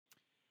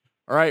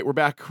All right, we're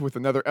back with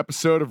another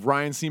episode of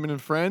Ryan Seaman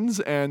and Friends,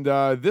 and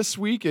this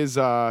week is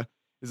a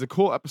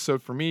cool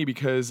episode for me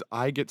because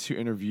I get to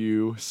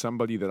interview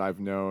somebody that I've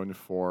known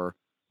for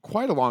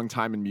quite a long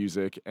time in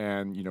music,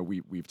 and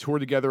we've toured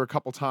together a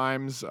couple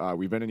times.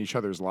 We've been in each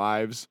other's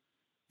lives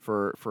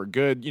for a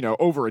good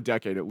over a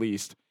decade at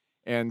least,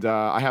 and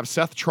I have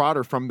Seth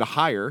Trotter from The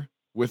Hire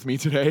with me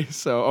today,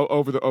 so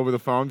over the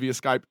phone via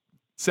Skype.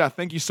 Seth,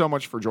 thank you so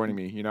much for joining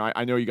me.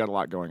 I know you got a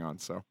lot going on,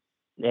 so.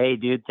 Hey,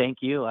 dude, thank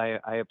you.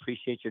 I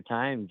appreciate your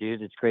time,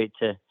 dude. It's great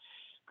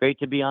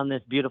to be on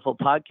this beautiful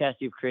podcast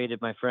you've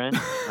created, my friend.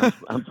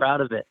 I'm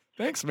proud of it.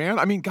 Thanks, man.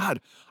 I mean, God,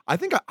 I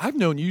think I've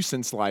known you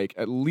since like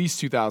at least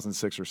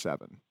 2006 or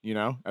 7.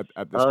 At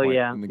this point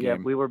in the game.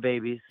 Yeah, we were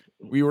babies.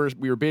 We were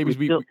babies.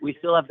 We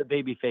still have the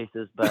baby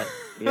faces, but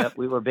yep,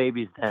 we were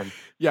babies then.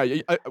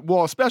 Yeah.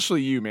 Well,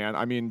 especially you, man.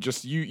 I mean,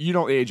 just you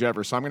don't age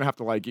ever, so I'm gonna have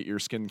to like get your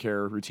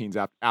skincare routines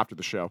after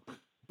the show.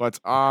 But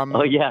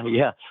oh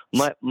yeah.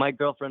 My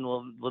girlfriend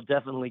will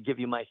definitely give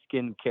you my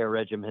skincare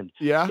regimen.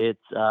 Yeah. It's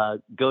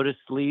go to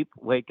sleep,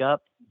 wake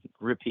up,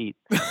 repeat.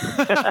 All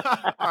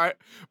right.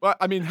 Well,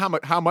 I mean,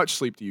 how much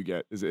sleep do you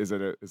get? Is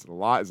it a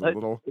lot? Is it a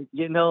little?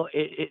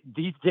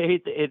 These days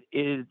it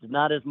is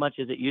not as much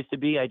as it used to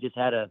be. I just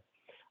had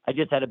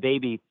a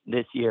baby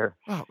this year.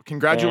 Oh,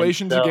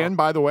 congratulations again,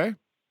 by the way.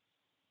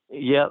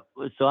 Yep.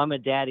 So I'm a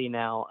daddy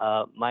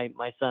now. My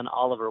son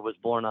Oliver was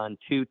born on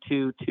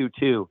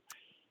 2/2/22.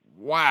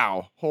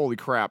 Wow. Holy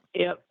crap.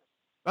 Yep.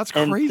 That's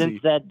crazy. And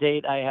since that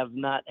date, I have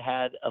not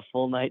had a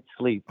full night's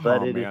sleep,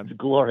 but it is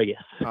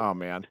glorious. Oh,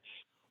 man.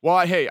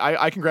 Well, hey,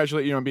 I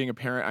congratulate you on being a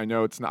parent. I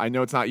know it's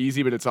not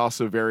easy, but it's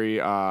also very,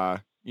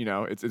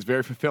 it's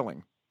very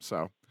fulfilling.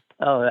 So.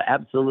 Oh,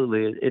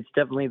 absolutely. It's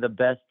definitely the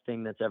best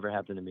thing that's ever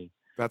happened to me.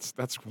 That's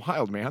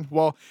wild, man.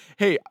 Well,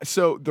 hey,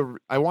 so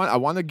I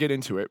want to get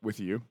into it with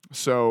you.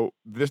 So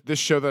this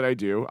show that I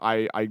do,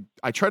 I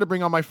try to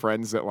bring on my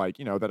friends that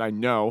that I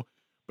know.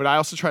 But I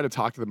also try to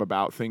talk to them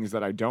about things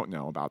that I don't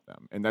know about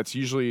them. And that's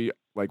usually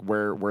like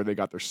where they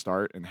got their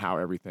start and how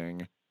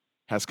everything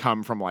has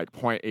come from like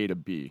point A to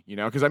B,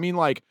 because I mean,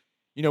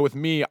 with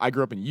me, I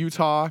grew up in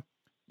Utah,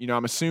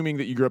 I'm assuming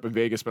that you grew up in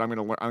Vegas, but I'm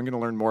going to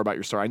learn more about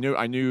your story.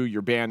 I knew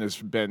your band has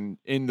been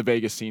in the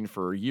Vegas scene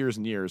for years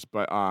and years,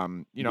 but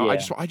Yeah.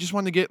 I just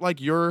wanted to get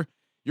like your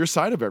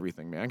side of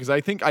everything, man. Cause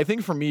I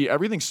think for me,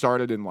 everything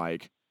started in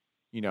like,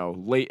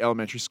 late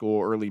elementary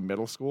school, early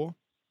middle school,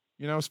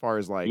 as far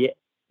as like,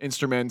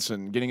 instruments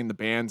and getting in the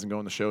bands and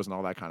going to shows and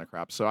all that kind of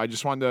crap. So I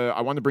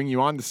wanted to bring you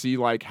on to see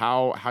like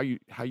how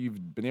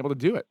you've been able to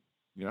do it,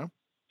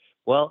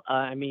 Well,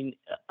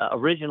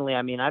 originally,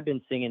 I've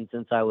been singing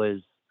since I was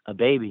a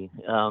baby.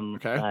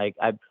 Okay.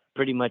 I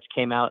pretty much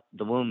came out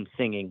the womb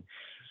singing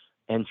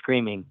and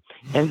screaming.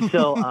 And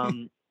so,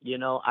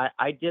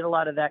 I did a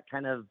lot of that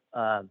kind of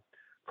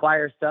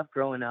choir stuff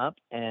growing up.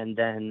 And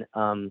then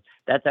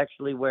that's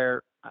actually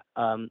where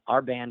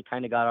our band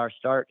kind of got our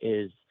start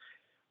is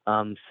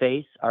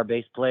Face, our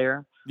bass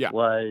player,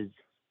 was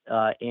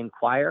in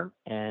choir,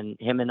 and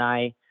him and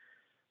I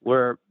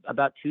were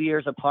about 2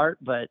 years apart,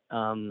 but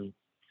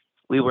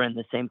we were in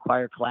the same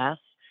choir class.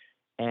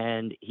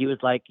 And he was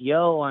like,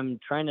 yo, I'm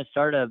trying to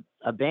start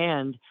a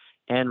band,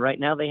 and right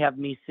now they have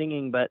me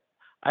singing, but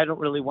I don't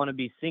really want to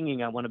be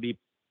singing. I want to be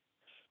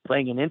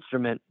playing an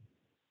instrument.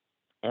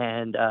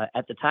 And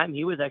at the time,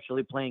 he was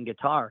actually playing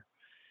guitar.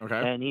 Okay.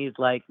 And he's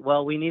like,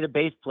 well, we need a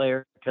bass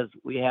player because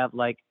we have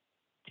like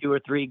 2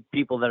 or 3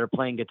 people that are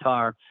playing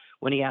guitar.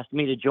 When he asked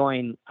me to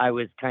join, I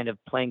was kind of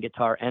playing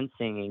guitar and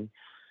singing.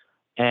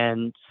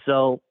 And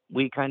so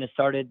we kind of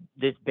started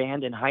this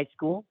band in high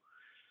school.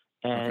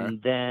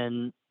 And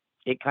then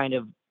it kind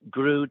of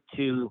grew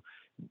to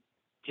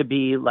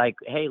be like,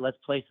 hey, let's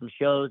play some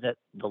shows at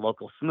the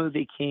local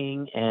Smoothie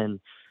King and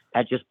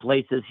at just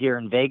places here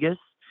in Vegas.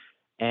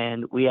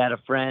 And we had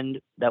a friend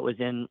that was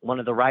in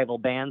one of the rival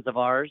bands of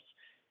ours,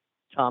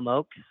 Tom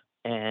Oakes,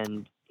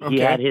 and he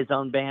had his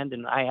own band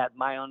and I had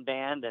my own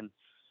band, and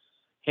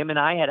him and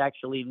I had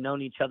actually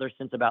known each other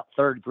since about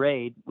 3rd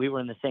grade. We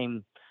were in the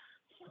same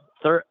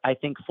 4th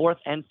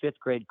and 5th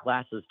grade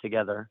classes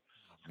together.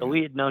 So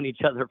we had known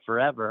each other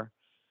forever.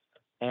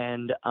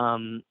 And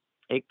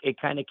it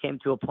kind of came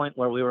to a point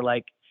where we were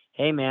like,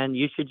 hey man,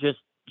 you should just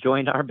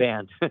join our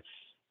band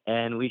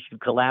and we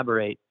should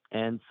collaborate.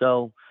 And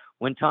so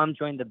when Tom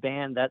joined the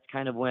band, that's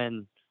kind of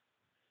when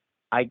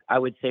I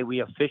would say we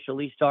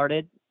officially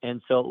started.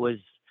 And so it was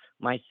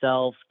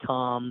myself,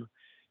 Tom,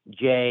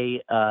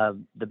 Jay,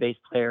 the bass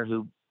player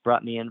who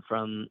brought me in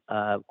from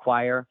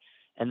choir.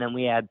 And then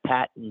we had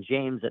Pat and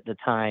James at the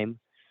time,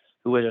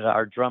 who was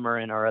our drummer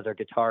and our other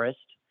guitarist.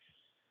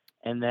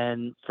 And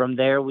then from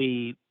there,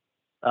 we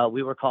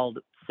were called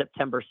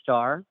September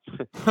Star.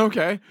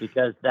 Okay.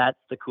 Because that's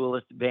the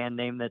coolest band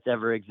name that's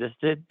ever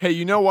existed. Hey,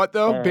 you know what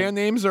though? Band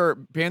names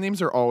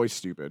are always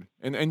stupid,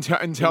 and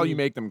until you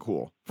make them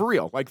cool, for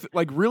real.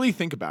 Like really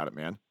think about it,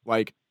 man.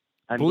 Like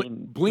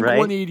Blink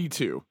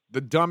 182,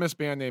 the dumbest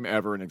band name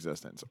ever in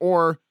existence,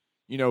 or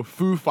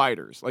Foo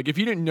Fighters. Like if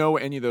you didn't know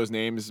any of those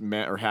names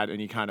meant or had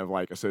any kind of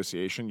like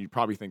association, you'd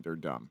probably think they're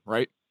dumb,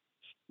 right?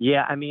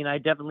 Yeah, I mean, I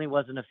definitely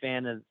wasn't a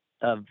fan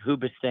of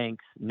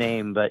Hoobastank's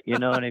name, but you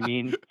know what I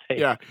mean?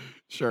 Yeah,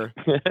 sure.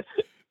 It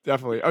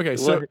Definitely. Okay,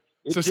 was it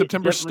so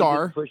September definitely didn't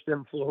Star. push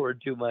them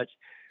forward too much.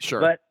 Sure.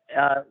 But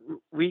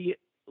we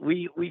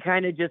we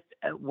kind of just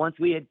once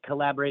we had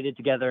collaborated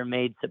together and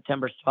made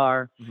September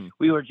Star, Mhm.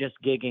 we were just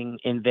gigging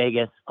in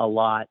Vegas a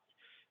lot.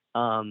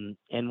 And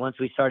once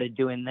we started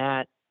doing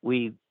that,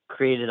 we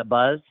created a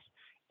buzz.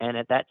 And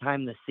at that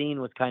time, the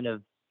scene was kind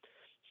of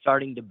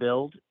starting to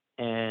build.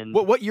 And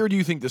What year do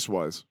you think this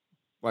was?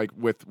 Like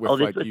oh, with this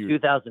like was you.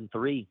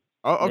 2003.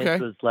 Oh, This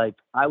okay. was like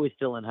I was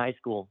still in high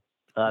school.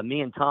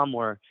 Me and Tom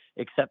were,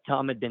 except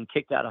Tom had been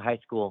kicked out of high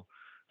school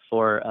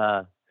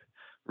for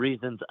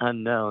reasons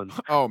unknown.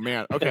 Oh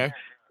man. Okay.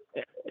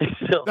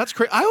 so, That's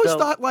crazy. I always so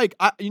thought like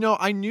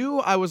I knew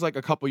I was like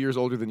a couple years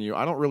older than you.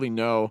 I don't really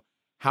know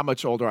how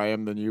much older I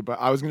am than you, but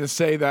I was gonna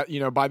say that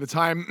by the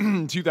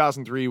time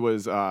 2003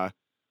 was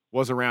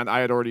around, I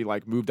had already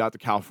like moved out to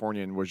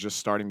California and was just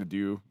starting to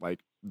do like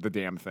the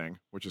damn thing,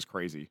 which is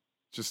crazy.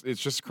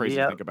 It's just crazy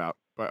to yeah, think about.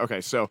 But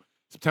okay, so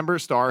September I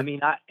Star. mean,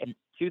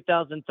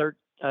 2013,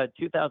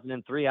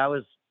 2003, I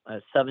was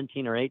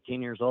 17 or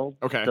 18 years old,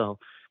 Okay, so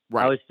I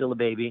right, was still a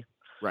baby,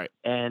 right.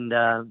 and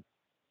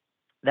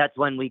that's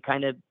when we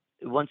kind of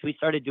once we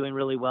started doing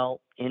really well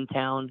in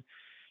town,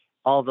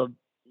 all the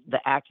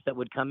acts that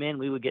would come in,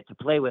 we would get to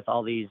play with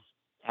all these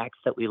acts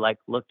that we like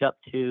looked up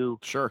to,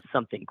 Sure.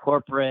 something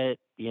corporate,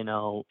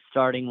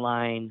 starting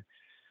line,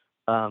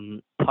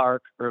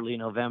 Park, Early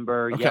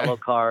November, Okay. Yellow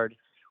Card.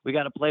 We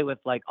got to play with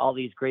like all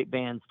these great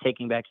bands,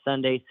 Taking Back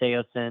Sunday,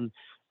 Seosin,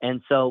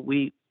 and so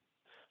we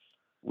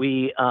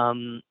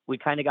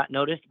kind of got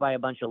noticed by a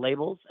bunch of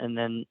labels, and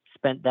then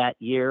spent that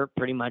year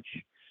pretty much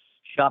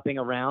shopping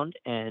around,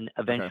 and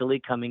Okay. eventually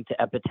coming to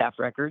Epitaph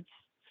Records.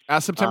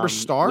 As September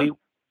Star. We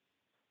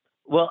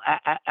well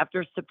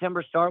after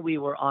September Star, we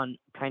were on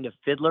kind of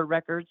Fiddler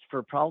Records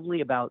for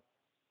probably about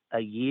a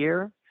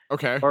year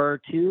Okay.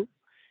 or two,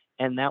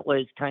 and that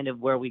was kind of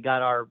where we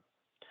got our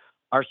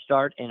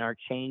start and our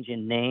change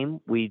in name.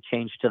 We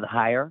changed to the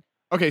Higher.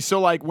 Okay, so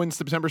like when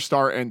September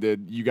Star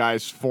ended, you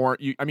guys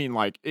I mean,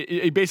 like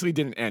it basically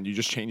didn't end. You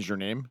just changed your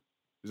name.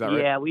 Is that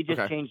right? Yeah, we just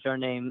Okay. changed our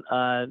name.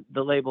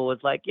 The label was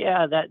like,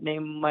 yeah, that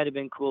name might have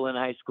been cool in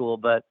high school,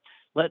 but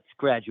let's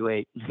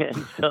graduate. And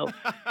so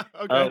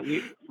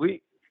Okay.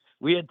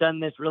 we had done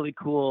this really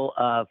cool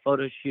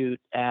photo shoot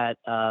at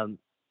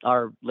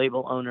our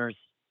label owner's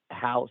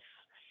house,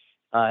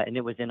 and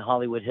it was in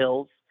Hollywood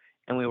Hills,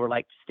 and we were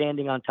like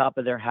standing on top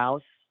of their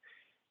house,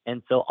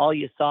 and so all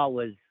you saw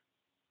was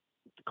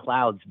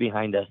clouds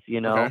behind us,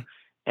 Okay.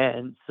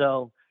 and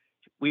so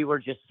we were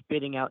just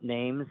spitting out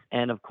names,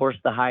 and of course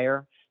the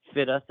Higher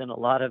fit us in a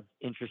lot of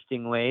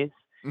interesting ways.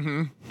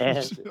 Mhm. And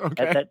at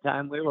Okay. that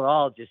time, we were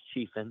all just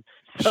chiefing.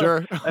 So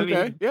Sure. I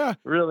Okay. mean, Yeah.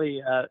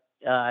 really,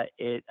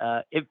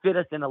 it fit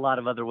us in a lot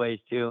of other ways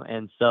too.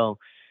 And so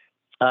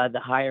the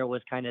Higher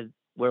was kind of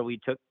where we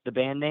took the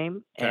band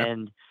name, Okay.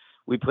 and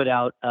we put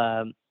out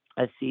a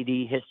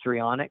CD,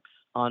 Histrionics,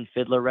 on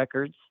Fiddler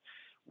Records,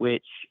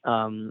 which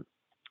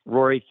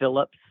Rory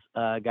Phillips,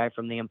 a guy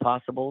from the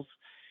Impossibles,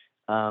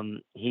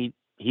 he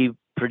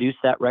produced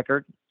that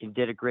record. He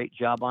did a great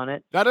job on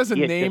it. That is a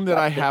He had name just that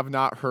got I to, have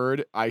not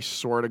heard, I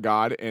swear to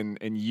God, in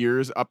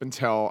years up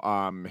until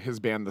his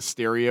band The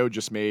Stereo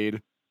just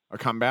made a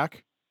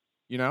comeback,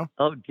 you know?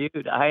 oh,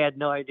 dude, I had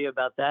no idea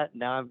about that.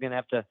 Now I'm gonna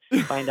have to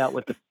find out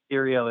what the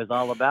stereo is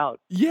all about.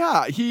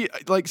 Yeah, he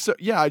like so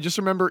yeah, I just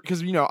remember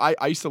because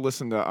I used to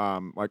listen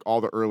to like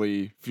all the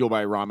early Fuel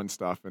by Ramen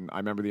stuff, and I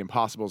remember the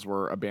Impossibles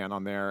were a band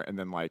on there, and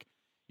then like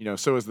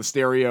so is the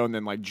Stereo, and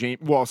then like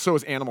so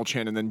is Animal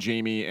Chin, and then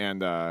Jamie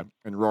and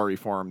Rory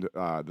formed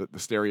the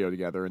Stereo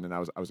together, and then I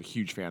was a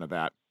huge fan of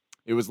that.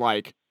 It was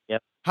like,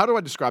 Yep. how do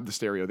I describe the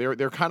Stereo?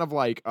 They're kind of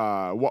like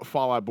what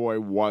Fall Out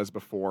Boy was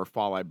before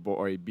Fall Out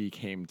Boy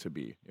became to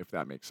be, if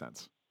that makes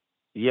sense.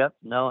 Yep.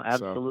 No, So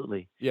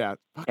absolutely. yeah,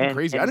 fucking And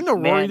crazy. I and didn't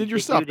know Rory man, did your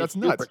the stuff. dude is That's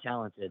super nuts.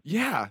 talented.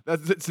 Yeah,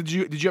 that's it. So did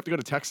you have to go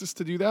to Texas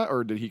to do that,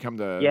 or did he come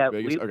to Yeah,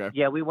 Vegas?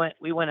 Okay, we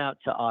went out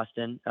to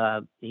Austin.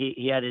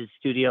 He had his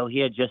studio. He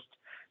had just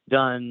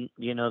done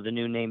the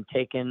new Name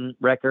Taken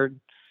record,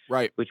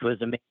 right. which was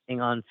amazing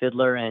on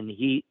Fiddler, and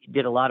he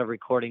did a lot of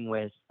recording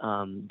with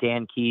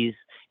Dan Keys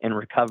and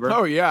Recover.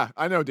 Oh yeah,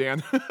 I know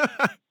Dan.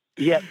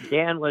 Yep,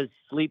 Dan was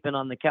sleeping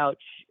on the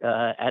couch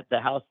at the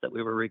house that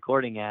we were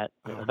recording at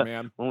Oh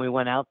man. when we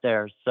went out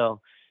there. So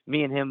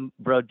me and him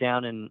broke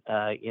down and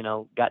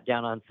got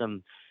down on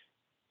some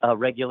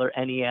regular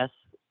NES,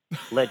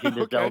 Legend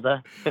of Okay,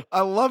 Zelda.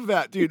 I love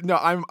that, dude. No,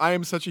 I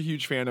am such a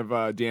huge fan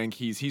of Dan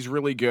Keys. He's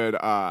really good.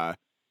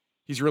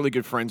 He's really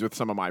good friends with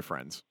some of my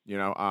friends.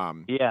 Yeah,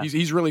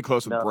 He's really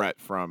close with no, Brett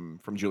from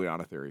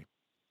Juliana Theory.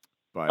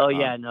 But oh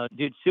yeah, no,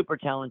 dude, super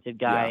talented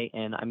yeah, guy,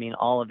 and I mean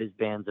all of his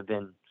bands have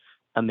been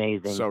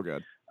amazing. so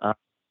good. Uh,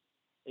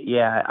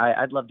 yeah,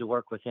 I'd love to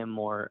work with him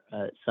more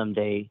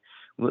someday.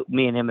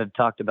 Me and him have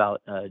talked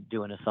about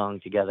doing a song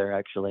together,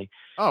 actually.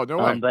 Oh no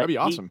way, that'd But be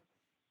awesome.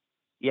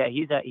 yeah,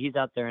 he's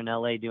out there in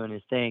LA doing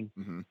his thing.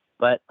 Hmm.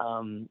 But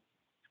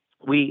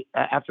we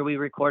after we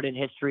recorded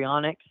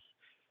Histrionics,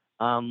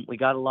 We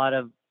got a lot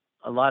of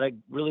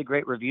really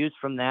great reviews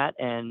from that,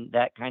 and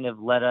that kind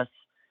of led us.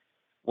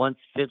 Once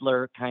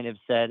Fiddler kind of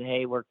said,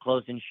 "Hey, we're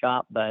closing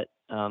shop, but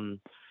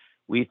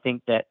we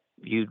think that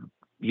you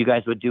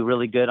guys would do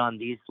really good on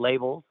these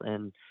labels,"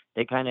 and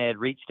they kind of had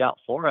reached out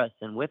for us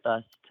and with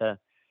us to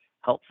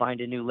help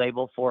find a new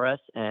label for us.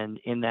 And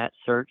in that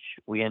search,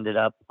 we ended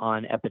up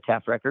on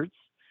Epitaph Records.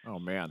 Oh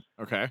man.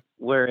 Okay.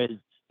 Whereas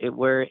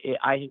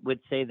I would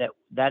say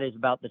that is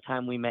about the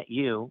time we met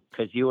you,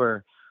 because you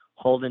were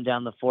holding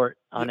down the fort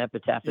on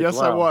Epitaph as Yes,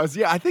 I well. was.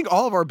 Yeah, I think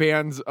all of our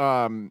bands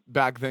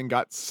back then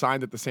got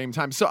signed at the same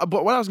time. So,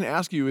 but what I was going to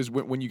ask you is,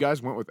 when you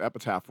guys went with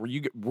Epitaph, were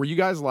you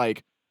guys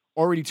like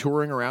already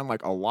touring around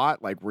like a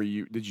lot? Like,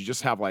 did you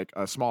just have like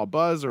a small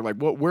buzz, or like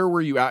where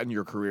were you at in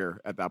your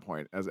career at that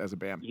point as a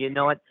band?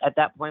 At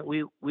that point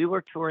we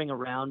were touring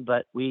around,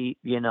 but we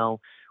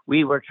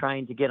were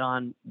trying to get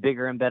on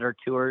bigger and better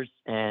tours,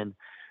 and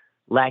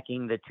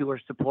lacking the tour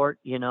support,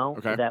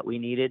 Okay. that we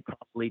needed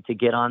probably to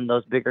get on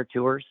those bigger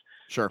tours.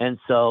 Sure. And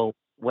so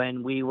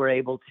when we were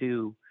able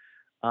to,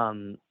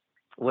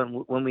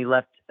 when we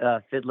left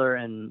Fiddler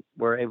and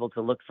were able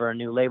to look for a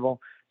new label,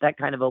 that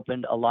kind of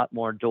opened a lot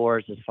more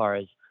doors as far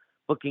as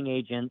booking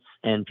agents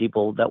and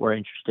people that were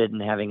interested in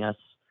having us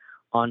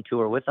on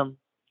tour with them.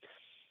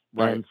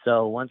 Right. And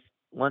so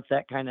once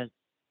that kind of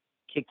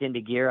kicked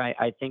into gear,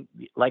 I think,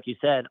 like you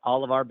said,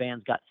 all of our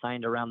bands got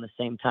signed around the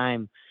same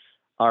time.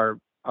 Our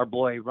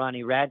boy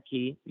Ronnie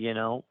Radke,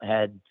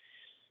 had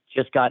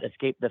just got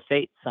Escape the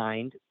Fate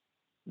signed.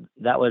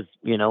 That was,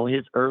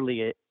 his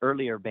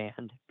earlier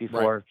band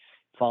before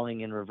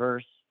Falling in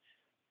Reverse.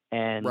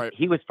 And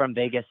he was from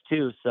Vegas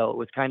too. So it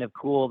was kind of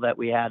cool that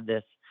we had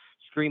this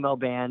screamo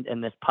band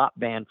and this pop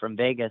band from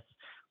Vegas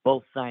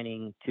both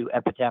signing to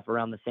Epitaph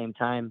around the same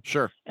time.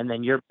 Sure. And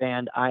then your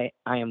band, I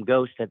Am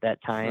Ghost, at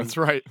that time. That's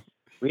right.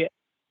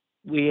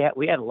 We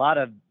had a lot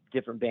of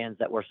different bands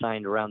that were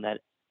signed around that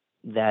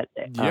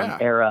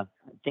era.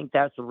 I think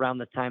that's around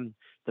the time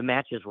the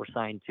Matches were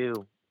signed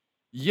too.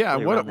 Yeah,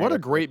 Really what a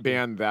great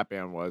band that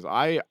band was.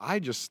 I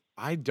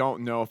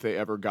don't know if they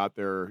ever got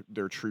their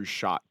true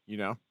shot,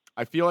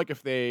 I feel like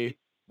if they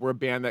were a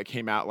band that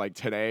came out like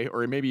today,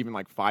 or maybe even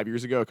like 5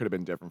 years ago, it could have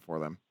been different for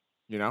them,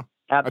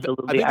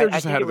 Absolutely. I think they're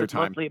just ahead of their it was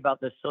time. mostly about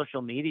the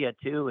social media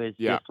too.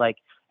 Yeah. Just like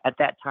at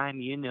that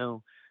time,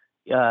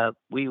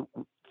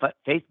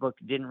 Facebook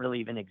didn't really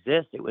even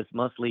exist. It was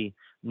mostly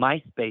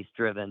MySpace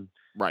driven.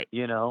 Right.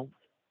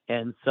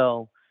 And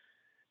so,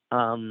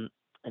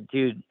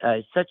 dude,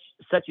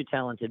 such a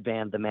talented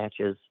band, the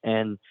Matches.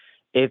 And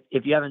if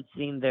you haven't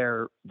seen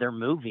their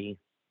movie,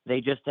 they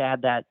just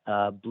had that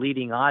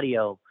Bleeding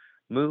Audio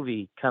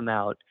movie come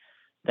out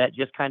that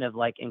just kind of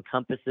like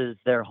encompasses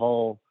their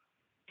whole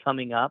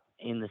coming up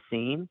in the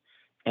scene.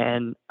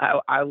 And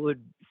I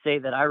would say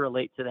that I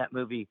relate to that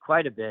movie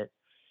quite a bit,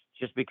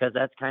 just because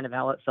that's kind of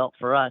how it felt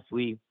for us.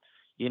 We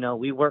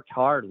worked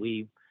hard.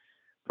 We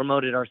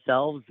promoted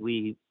ourselves.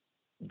 We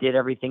did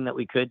everything that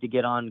we could to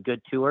get on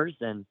good tours,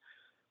 and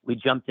we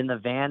jumped in the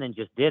van and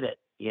just did it.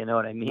 You know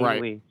what I mean?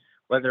 Right.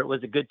 Whether it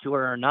was a good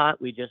tour or not,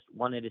 we just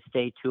wanted to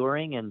stay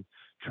touring and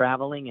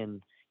traveling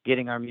and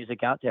getting our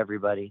music out to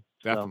everybody.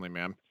 Definitely,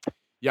 man.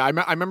 Yeah, I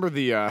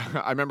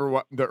remember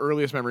what the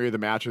earliest memory of the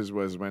Matches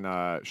was when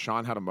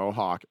Sean had a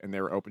mohawk and they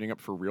were opening up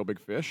for Real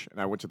Big Fish,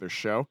 and I went to their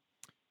show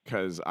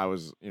because I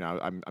was,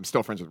 I'm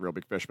still friends with Real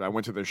Big Fish, but I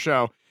went to their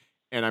show,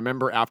 and I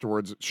remember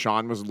afterwards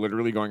Sean was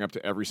literally going up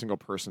to every single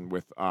person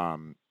with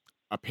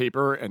a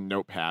paper and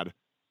notepad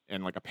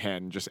and like a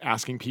pen, just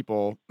asking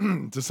people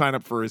to sign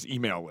up for his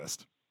email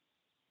list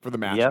for the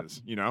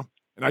Matches,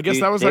 And I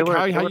guess that was like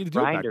how you do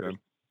it back then.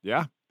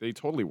 Yeah, they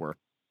totally were.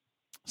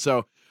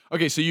 So,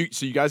 okay, so you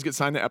guys get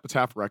signed to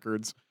Epitaph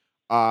Records.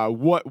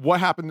 What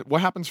happened?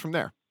 What happens from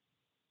there?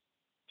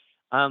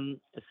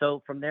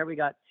 So from there, we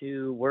got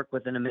to work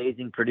with an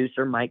amazing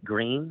producer, Mike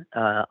Green,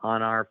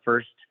 on our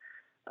first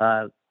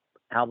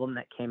album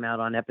that came out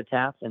on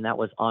Epitaph, and that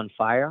was On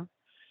Fire.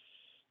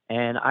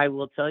 And I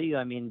will tell you,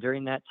 I mean,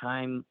 during that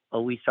time,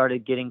 we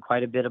started getting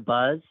quite a bit of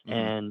buzz. Mm-hmm.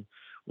 And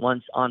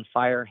once On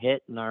Fire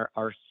hit and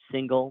our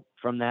single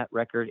from that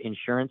record,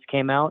 Insurance,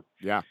 came out,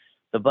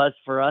 the buzz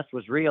for us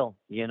was real.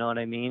 You know what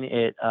I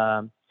mean?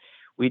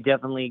 We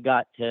definitely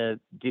got to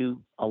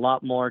do a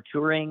lot more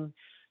touring,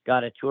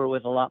 got to tour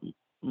with a lot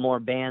more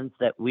bands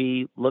that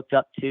we looked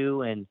up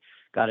to, and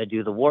got to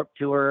do the Warped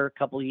Tour a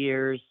couple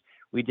years.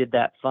 We did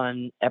that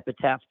fun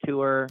Epitaph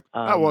tour.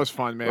 That was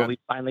fun, man. Where we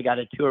finally got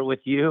to tour with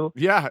you.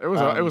 Yeah, it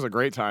was a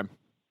great time.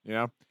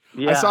 Yeah,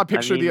 I saw a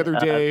picture the other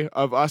day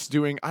of us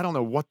doing, I don't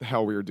know what the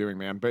hell we were doing,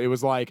 man, but it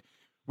was like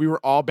we were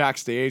all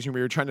backstage and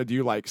we were trying to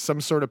do like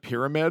some sort of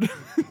pyramid.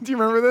 Do you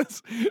remember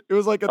this? It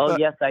was like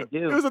yes, I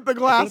do. It was at the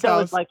Glass I think House.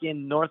 That was like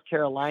in North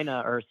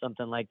Carolina or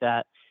something like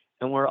that.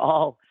 And we're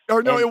all.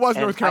 Or no, it was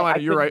North Carolina.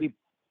 You're right.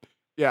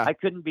 Yeah. I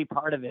couldn't be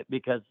part of it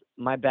because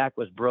my back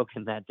was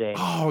broken that day.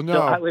 Oh no!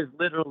 So I was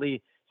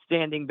literally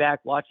standing back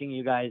watching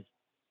you guys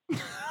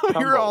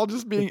We were all stumbled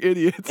just being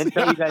idiots.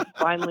 until you guys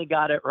finally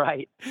got it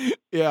right.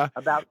 Yeah.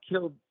 About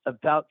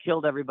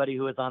killed everybody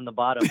who was on the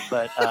bottom,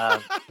 but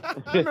I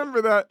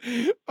remember that.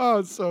 Oh,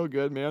 it's so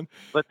good, man.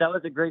 but that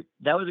was a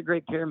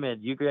great pyramid.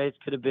 You guys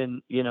could have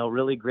been,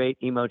 really great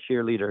emo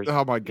cheerleaders.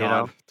 Oh my You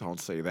God. know, Don't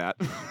say that.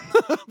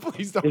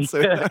 Please don't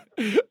say that.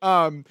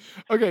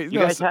 Okay. you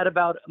No, guys had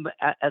about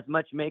as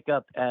much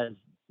makeup as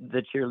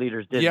the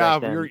cheerleaders did yeah,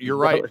 back then. you're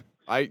That right.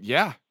 was-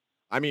 Yeah.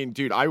 I mean,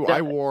 dude, I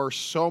that- wore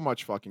so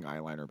much fucking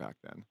eyeliner back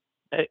then.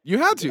 uh, You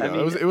had to, I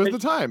though. mean, It was the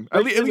time.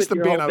 At especially least the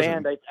with your band whole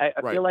I was in.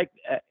 I Right. feel like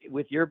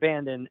with your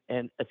band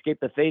and Escape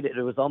the Faded,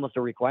 it was almost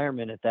a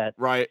requirement at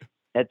Right.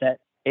 that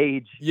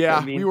age. Yeah,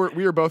 I mean, we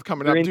were both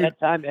coming up, during dude. that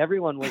time,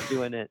 everyone was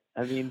doing it.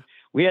 I mean,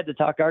 we had to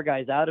talk our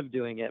guys out of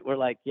doing it. We're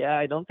like, yeah,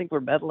 I don't think we're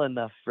metal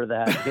enough for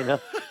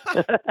that.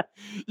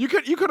 You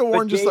could have But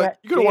worn just Jay like had-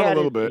 you could have Jay worn a had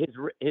little bit.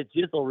 His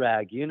jizzle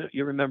rag.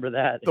 You remember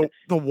that?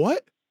 The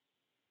what?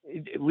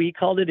 We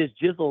called it his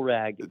jizzle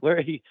rag,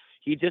 where he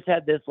just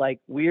had this like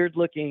weird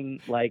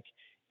looking, like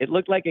it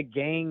looked like a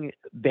gang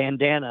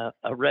bandana,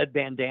 a red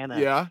bandana,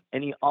 Yeah.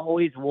 and he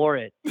always wore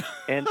it.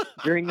 And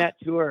during that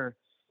tour,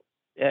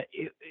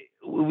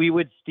 we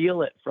would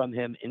steal it from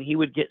him, and he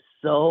would get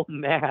so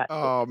mad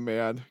Oh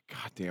man.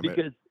 God damn it.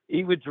 because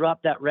he would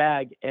drop that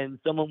rag, and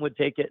someone would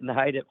take it and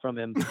hide it from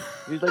him.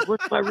 He's like, "Where's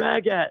my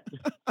rag at?"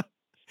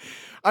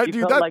 He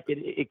Dude, felt that like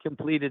it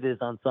completed his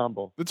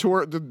ensemble. the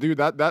tour, dude,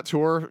 that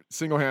tour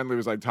single handedly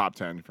was like top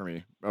 10 for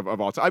me of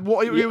all time. Well,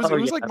 it was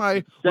like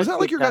yeah. was Such that like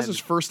good your guys' times.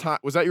 first time?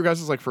 Was that your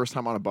guys' like first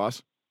time on a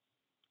bus?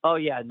 Oh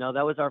yeah, no,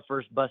 that was our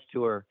first bus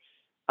tour.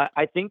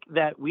 I think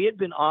that we had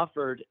been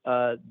offered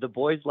the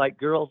Boys Like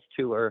Girls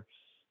tour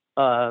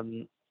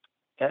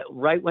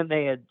right when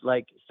they had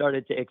like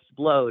started to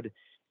explode,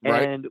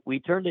 Right. and we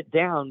turned it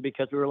down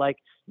because we were like,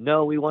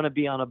 no, we want to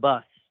be on a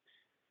bus,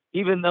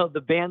 even though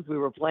the bands we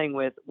were playing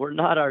with were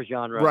not our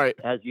genre, Right.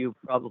 as you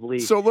probably.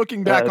 So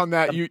looking back on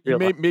that, come you to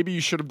realize. maybe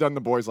you should have done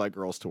the Boys Like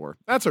Girls tour.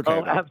 That's okay.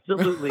 Oh, though.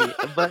 absolutely.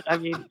 But I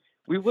mean,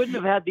 we wouldn't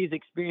have had these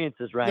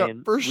experiences,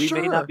 Ryan. for We may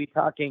sure. not be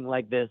talking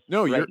like this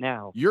No, right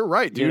now. You're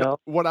right, You dude. know?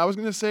 What I was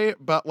gonna say,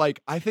 but like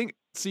I think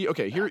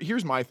okay,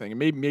 here's my thing, and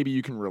maybe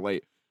you can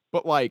relate.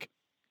 But like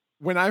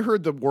when I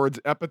heard the words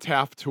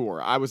Epitaph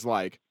Tour, I was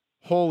like,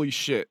 holy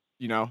shit,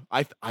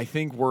 I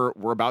think we're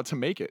about to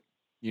make it.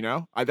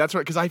 That's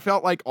right, because I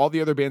felt like all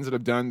the other bands that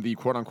have done the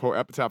quote unquote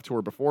Epitaph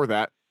Tour before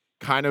that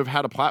kind of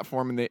had a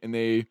platform and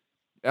they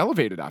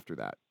elevated after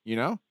that.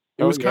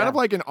 It Oh, was kind yeah. of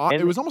like an And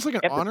it was almost like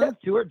an honor. Epitaph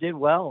Tour did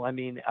well. I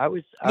mean, I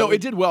was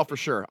It did well for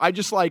sure. I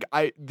just like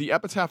the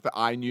Epitaph that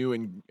I knew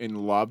and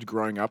loved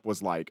growing up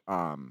was like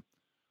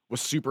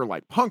was super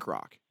like punk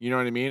rock. You know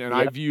what I mean? And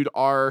I Yep. viewed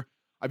our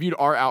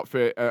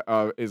outfit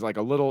as like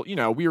a little,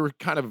 we were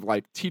kind of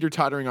like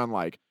teeter-tottering on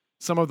like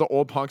some of the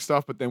old punk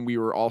stuff, but then we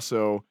were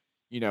also,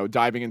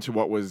 diving into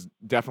what was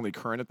definitely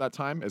current at that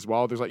time as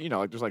well. There's like,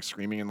 there's like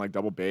screaming and like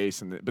double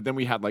bass but then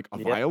we had like a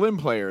Yep. violin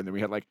player, and then we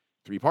had like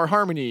 3-part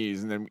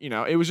harmonies, and then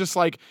it was just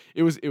like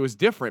it was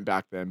different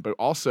back then, but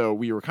also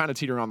we were kind of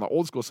teetering on the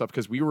old school stuff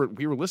because we were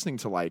listening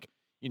to like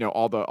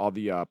all the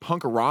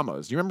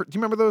punkaramas. Do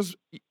you remember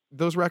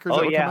those records Oh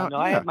that would come yeah, out? no,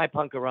 I had my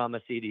Punkorama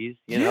CDs.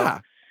 You yeah. know?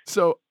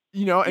 So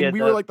and Yeah, we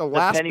were like the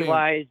last band.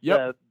 Pennywise, Yep.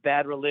 the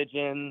Bad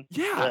Religion,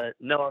 Yeah. the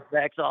No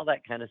Effects, all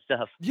that kind of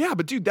stuff. Yeah,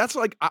 but dude, that's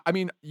like I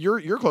mean,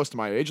 you're close to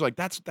my age. Like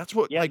that's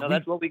what Yeah, like no, we,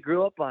 that's what we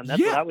grew up on. That's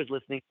Yeah. what I was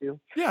listening to.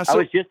 yeah. I So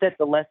was just at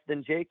the Less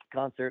Than Jake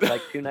concert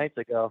like 2 nights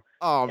ago,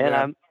 oh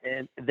and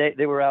man,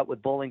 they were out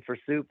with Bowling for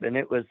Soup, and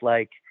it was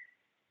like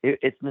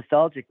it's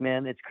nostalgic,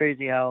 man. It's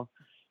crazy how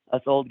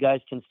us old guys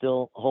can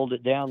still hold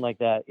it down like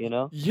that.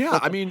 yeah.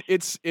 I mean,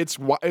 it's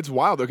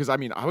wild though because I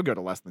mean, I would go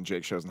to Less Than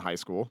Jake shows in high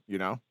school,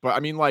 but I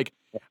mean, like,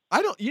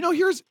 I don't,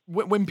 here's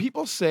when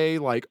people say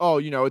like, oh,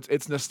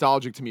 it's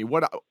nostalgic to me.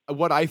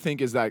 What I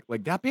think is that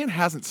like that band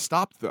hasn't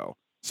stopped though.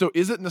 So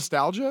is it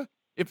nostalgia?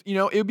 If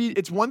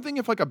it's one thing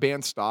if like a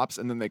band stops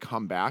and then they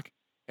come back.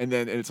 And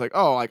it's like,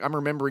 oh, like I'm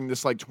remembering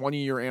this like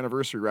 20-year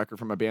anniversary record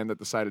from a band that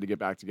decided to get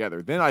back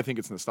together. Then I think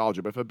it's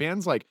nostalgia. But if a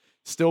band's like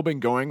still been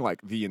going like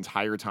the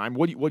entire time,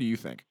 what do you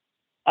think?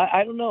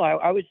 I don't know.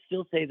 I would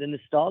still say the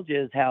nostalgia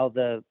is how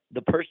the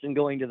person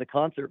going to the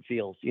concert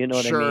feels. You know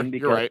what Sure, I mean?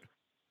 Because you're right.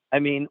 I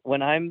mean,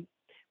 when I'm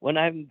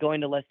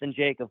going to Less Than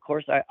Jake, of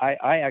course, I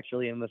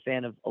actually am a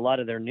fan of a lot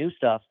of their new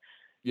stuff.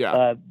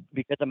 Yeah.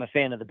 Because I'm a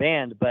fan of the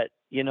band. But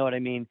you know what I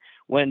mean?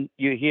 When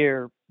you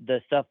hear the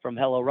stuff from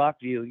Hello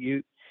Rockview,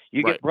 you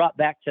Right. get brought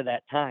back to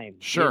that time.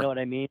 Sure. You know what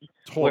I mean?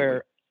 Totally.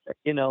 Where,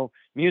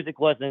 music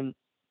wasn't,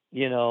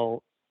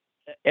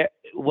 it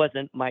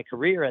wasn't my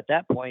career at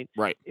that point.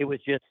 Right. It was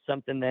just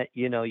something that,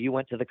 you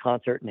went to the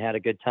concert and had a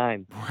good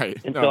time. Right.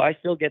 And No. so I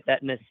still get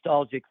that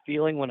nostalgic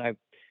feeling when I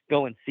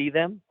go and see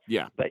them.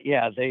 Yeah. But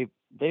yeah,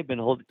 they've been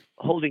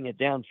holding it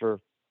down for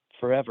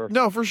forever.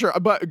 No, for sure.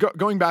 But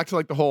going back to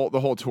like the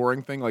whole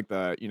touring thing, like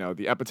the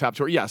Epitaph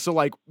tour. Yeah. So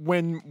like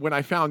when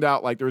I found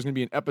out like there was gonna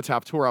be an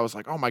Epitaph tour, I was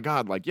like, oh my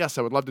God, like yes,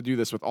 I would love to do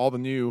this with all the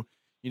new,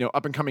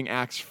 up and coming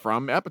acts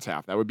from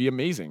Epitaph. That would be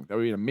amazing. That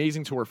would be an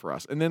amazing tour for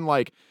us. And then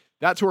like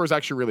that tour is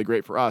actually really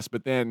great for us.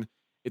 But then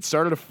it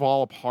started to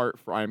fall apart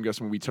for I Am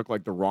Ghost when we took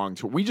like the wrong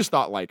tour. We just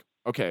thought like,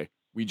 okay,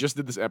 we just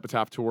did this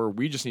Epitaph tour.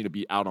 We just need to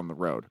be out on the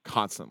road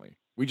constantly.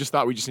 We just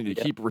thought we just need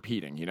to keep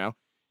repeating, you know?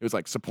 It was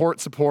like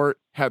support,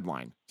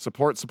 headline,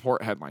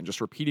 support, headline,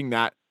 just repeating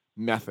that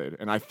method.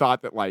 And I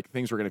thought that like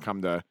things were going to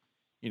come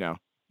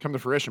to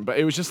fruition. But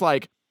it was just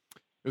like,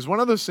 it was one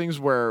of those things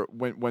where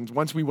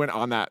once we went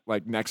on that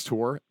like next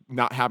tour,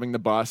 not having the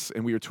bus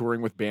and we were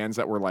touring with bands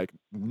that were like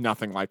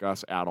nothing like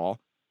us at all.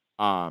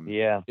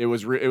 It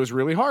was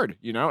really hard,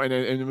 you know,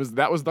 and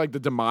that was like the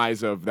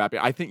demise of that.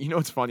 I think, you know,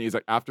 what's funny is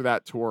like after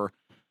that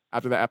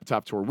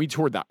Epitaph tour, we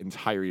toured that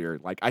entire year.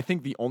 Like, I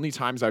think the only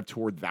times I've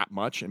toured that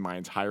much in my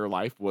entire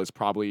life was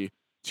probably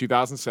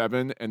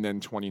 2007 and then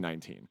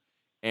 2019.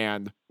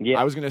 And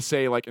I was going to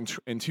say like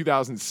in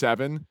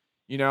 2007,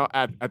 you know,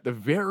 at the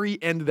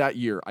very end of that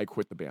year, I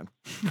quit the band.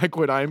 I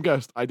quit I Am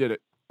Ghost. I did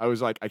it. I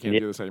was like, I can't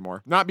do this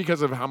anymore. Not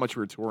because of how much we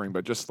were touring,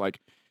 but just like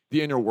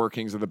the inner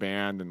workings of the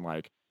band and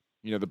like,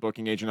 you know, the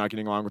booking agent not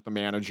getting along with the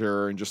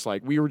manager and just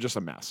like, we were just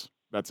a mess.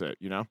 That's it,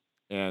 you know?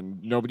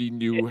 And nobody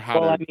knew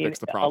how to fix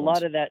the problems. A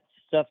lot of that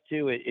stuff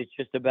too, it's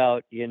just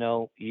about, you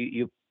know,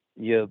 you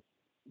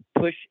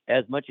push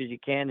as much as you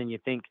can and you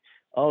think,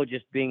 oh,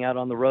 just being out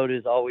on the road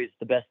is always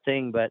the best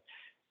thing. But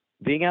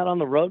being out on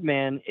the road,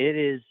 man, it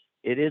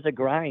is a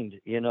grind.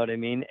 You know what I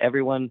mean?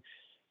 Everyone,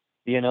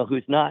 you know,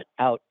 who's not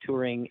out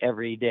touring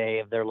every day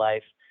of their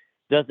life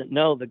doesn't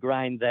know the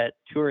grind that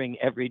touring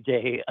every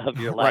day of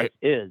your life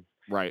is.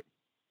 Right.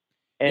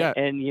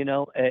 And you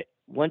know,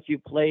 once you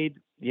played,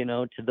 you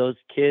know, to those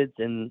kids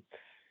and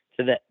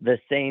to the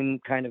same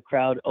kind of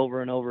crowd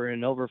over and over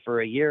and over for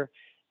a year,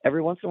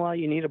 every once in a while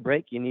you need a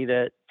break. You need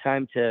a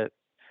time to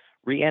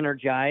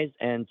re-energize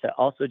and to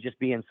also just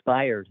be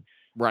inspired.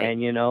 Right.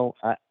 And, you know,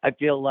 I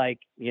feel like,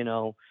 you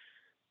know,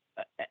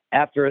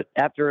 after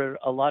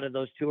a lot of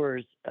those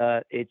tours,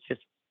 it's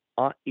just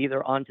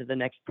either on to the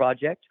next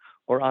project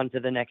or on to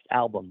the next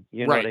album.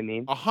 You know what I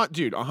mean?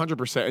 Dude,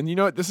 100%. And you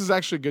know what? This is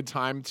actually a good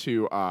time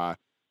to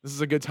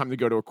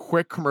go to a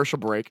quick commercial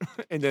break.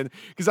 And then,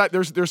 because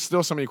there's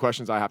still so many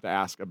questions I have to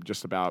ask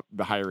just about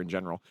The Hire in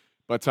general.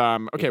 But,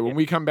 okay, when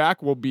we come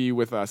back, we'll be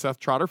with Seth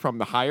Trotter from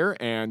The Hire,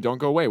 and don't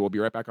go away. We'll be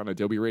right back on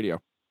Adobe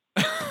Radio.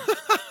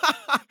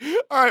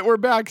 All right, we're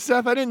back.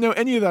 Seth, I didn't know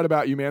any of that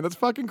about you, man. That's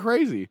fucking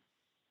crazy.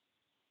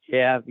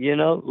 Yeah, you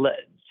know,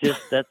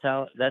 just that's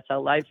how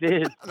life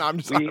is. No, I'm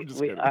just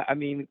kidding. I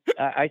mean,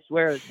 I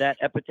swear that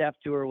Epitaph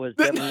tour was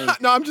definitely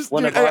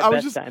one of our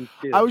best times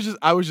too. I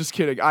was just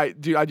kidding. I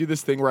do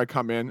this thing where I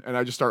come in and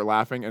I just start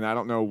laughing and I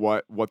don't know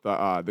what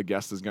the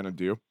guest is gonna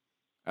do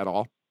at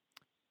all.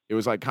 It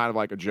was like kind of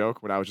like a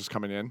joke when I was just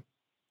coming in.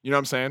 You know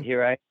what I'm saying?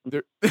 Here I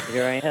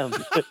am.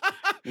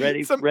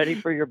 ready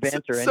for your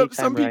banter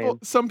anytime, Ryan.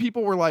 Some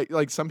people were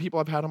like some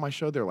people I've had on my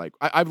show, they're like,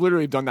 I've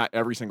literally done that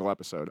every single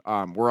episode.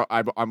 I'm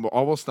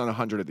almost done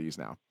 100 of these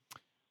now,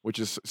 which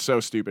is so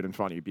stupid and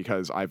funny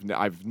because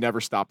I've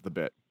never stopped the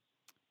bit.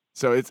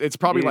 So it's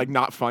probably like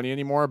not funny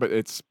anymore, but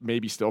it's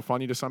maybe still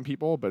funny to some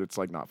people, but it's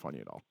like not funny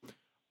at all.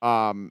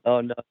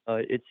 Oh no,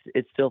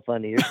 it's still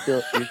funny. You're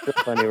still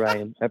funny,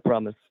 Ryan. I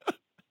promise.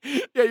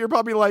 Yeah, you're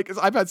probably like, 'cause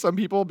I've had some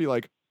people be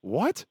like,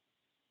 what's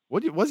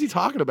he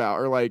talking about?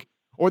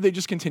 Or they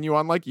just continue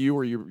on like you,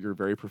 or you're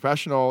very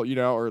professional, you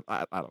know, or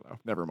I don't know.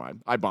 Never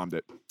mind. I bombed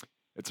it.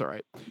 It's all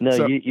right. No,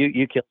 so,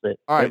 you killed it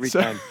all right, every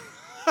time.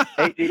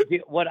 Hey,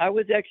 what I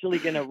was actually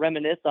going to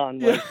reminisce on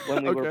was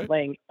when we were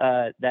playing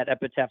that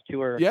Epitaph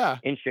tour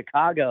in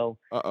Chicago.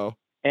 Uh-oh.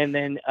 And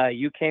then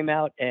you came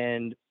out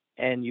and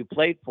you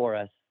played for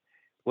us,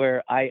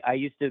 where I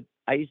used to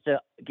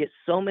get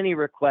so many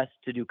requests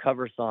to do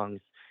cover songs.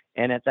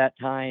 And at that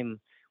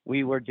time,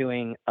 we were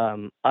doing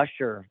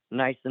Usher,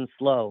 Nice and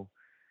Slow.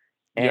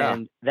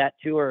 And that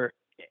tour,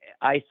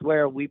 I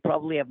swear, we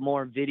probably have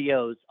more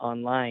videos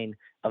online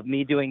of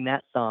me doing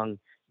that song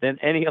than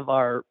any of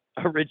our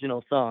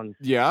original songs.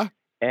 Yeah.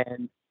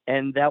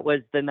 And that was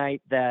the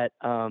night that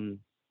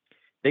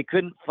they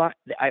couldn't find,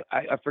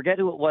 I forget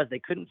who it was. They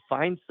couldn't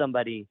find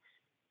somebody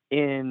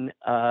in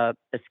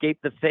Escape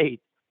the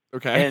Fate.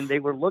 Okay. And they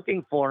were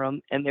looking for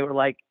him, and they were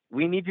like,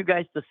 we need you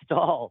guys to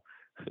stall.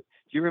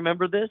 Do you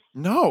remember this?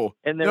 No.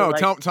 And no,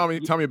 like, tell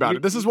me about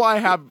it. This is why I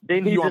have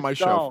you on my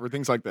show for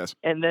things like this.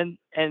 And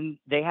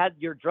they had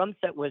your drum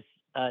set was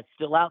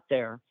still out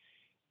there.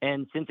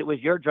 And since it was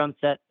your drum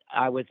set,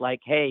 I was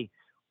like, hey,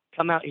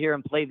 come out here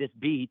and play this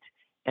beat.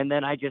 And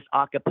then I just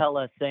a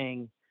cappella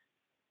sang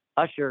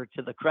Usher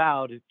to the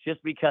crowd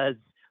just because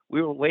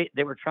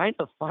they were trying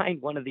to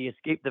find one of the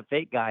Escape the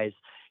Fate guys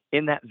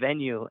in that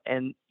venue.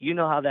 And you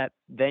know how that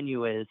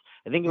venue is.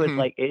 I think it was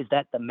like, is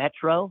that the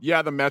Metro?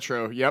 Yeah, the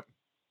Metro. Yep.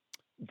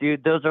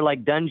 Dude, those are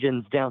like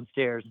dungeons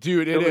downstairs.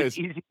 Dude, it is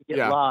easy to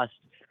get lost.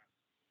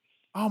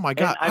 Oh my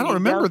God, I don't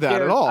remember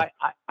that at all.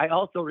 I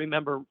also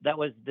remember that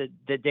was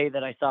the day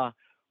that I saw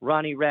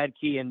Ronnie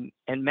Radke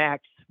and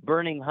Max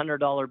burning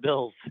 $100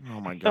 bills. Oh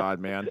my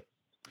God, man.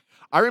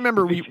 I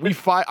remember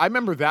I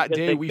remember that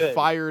day we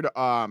fired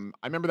I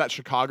remember that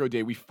Chicago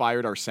day we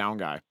fired our sound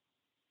guy.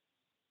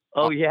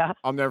 Oh yeah,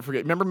 I'll never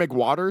forget. Remember Mick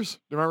Waters?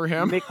 Do you remember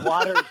him? Mick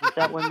Waters. Is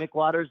that when Mick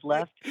Waters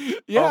left?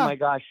 Yeah. Oh my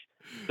gosh.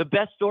 The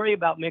best story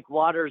about Mick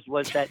Waters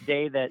was that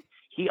day that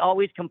he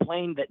always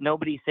complained that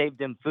nobody saved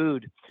him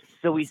food.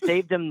 So we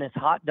saved him this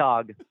hot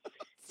dog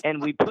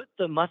and we put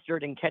the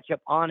mustard and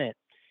ketchup on it.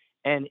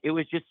 And it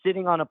was just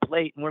sitting on a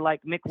plate. And we're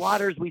like, Mick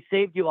Waters, we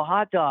saved you a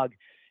hot dog.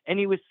 And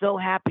he was so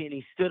happy. And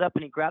he stood up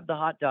and he grabbed the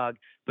hot dog.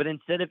 But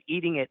instead of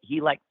eating it,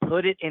 he like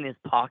put it in his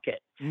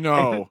pocket.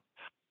 No.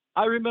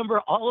 I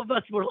remember all of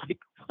us were like,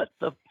 what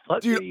the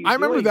fuck Dude, are you I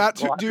remember doing,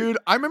 that Waters? dude.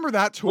 I remember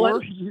that What tour.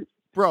 are you-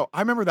 Bro, I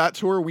remember that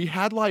tour. We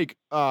had like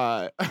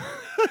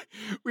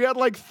we had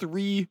like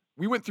we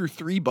went through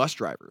 3 bus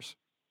drivers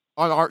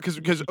on our because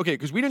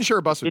we didn't share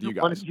a bus with you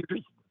Didn't one guys. of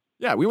yours,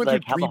 Yeah, we went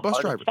like, through have 3 a bus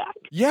heart drivers. attack?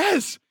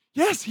 Yes.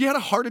 Yes, he had a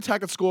heart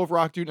attack at School of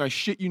Rock, dude, and I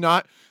shit you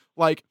not.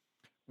 Like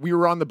we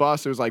were on the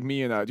bus, it was like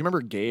me and do you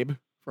remember Gabe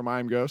from I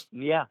Am Ghost?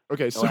 Yeah.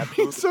 Okay, so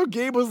absolutely. so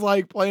Gabe was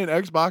like playing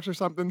Xbox or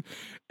something,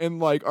 and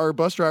like our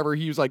bus driver,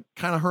 he was like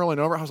kind of hurling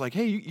over. I was like,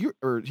 "Hey, you,"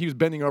 or he was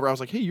bending over. I was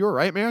like, "Hey, you all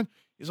right, man?"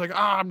 He's like,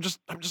 I'm just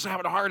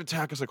having a heart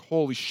attack." I was like,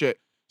 "Holy shit!"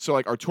 So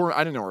like our tour,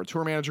 I didn't know who our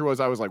tour manager was.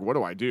 I was like, "What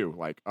do I do?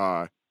 Like,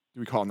 do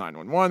we call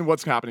 911?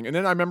 What's happening?" And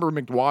then I remember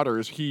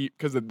McWaters,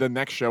 because the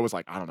next show was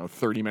like, I don't know,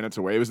 30 minutes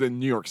away. It was in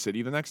New York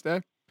City the next day.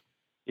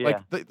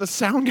 Yeah. Like the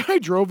sound guy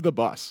drove the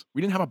bus.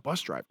 We didn't have a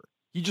bus driver.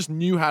 He just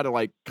knew how to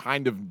like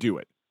kind of do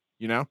it,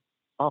 you know?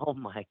 Oh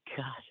my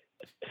god.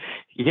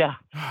 Yeah.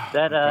 Oh,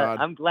 That my God.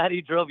 I'm glad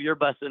he drove your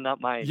bus and not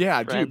mine.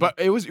 Yeah, friend. dude, but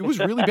it was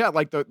really bad.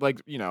 Like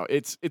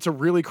it's a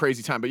really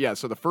crazy time. But yeah,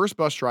 so the first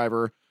bus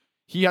driver,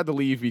 he had to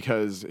leave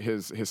because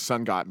his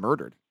son got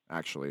murdered,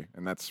 actually,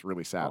 and that's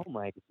really sad. Oh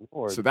my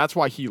lord. So that's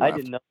why he I left.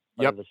 didn't know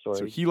part Yep. of the story.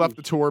 So he left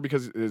the Jeez. tour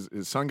because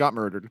his son got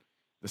murdered.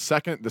 The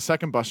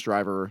second bus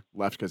driver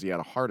left because he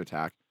had a heart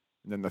attack.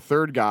 And then the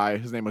third guy,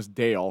 his name was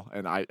Dale.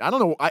 And I don't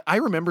know. I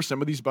remember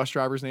some of these bus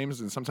drivers' names,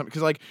 and sometimes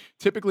because like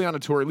typically on a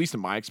tour, at least in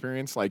my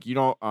experience, like you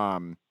don't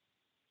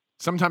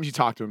sometimes you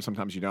talk to them,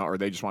 sometimes you don't, or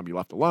they just want to be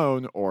left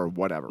alone or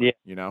whatever. Yeah.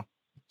 You know?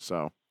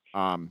 So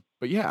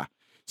but yeah.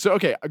 So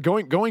okay,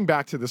 going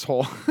back to this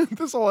whole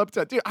this whole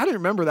epithet, dude, I didn't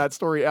remember that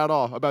story at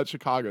all about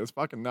Chicago. It's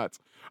fucking nuts.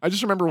 I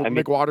just remember when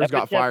Mick Waters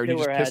got fired, he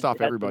just pissed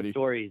off everybody.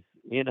 Stories,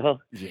 you know.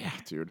 Yeah,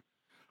 dude.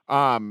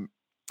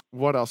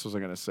 What else was I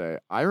gonna say?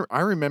 I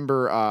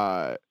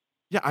remember.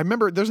 Yeah, I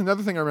remember. There's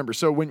another thing I remember.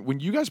 So when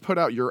you guys put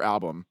out your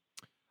album,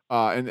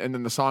 and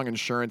then the song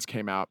 "Insurance"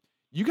 came out,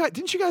 you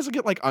guys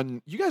get like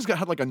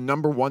had like a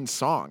 #1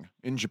 song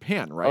in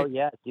Japan, right? Oh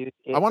yeah, dude.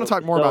 I want to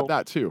talk more about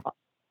that too.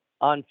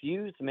 On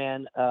Fuse,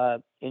 man,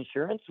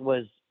 Insurance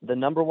was the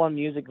 #1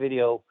 music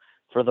video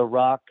for the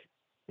rock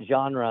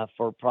genre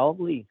for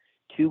probably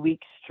 2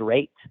 weeks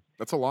straight.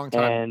 That's a long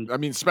time. And I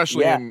mean,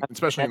 especially yeah, in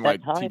at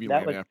like that time, TV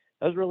that land. Yeah.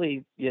 That was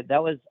really, yeah,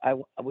 that was,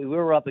 we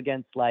were up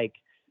against like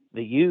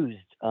the Used,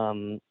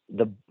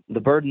 the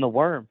Bird and the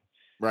Worm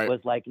Right.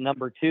 was like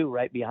 #2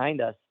 right behind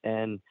us.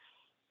 And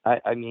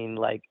I mean,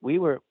 like we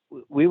were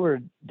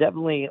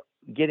definitely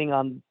getting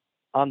on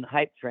the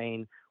hype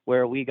train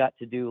where we got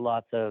to do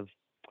lots of,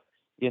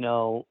 you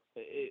know,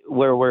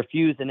 where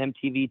Fuse and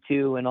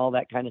MTV2 and all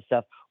that kind of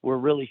stuff were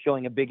really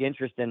showing a big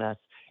interest in us.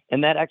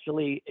 And that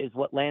actually is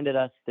what landed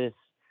us this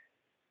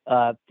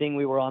thing.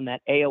 We were on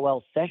that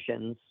AOL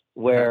Sessions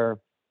where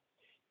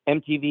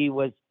MTV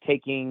was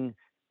taking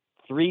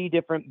 3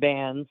 different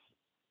bands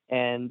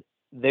and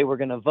they were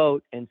going to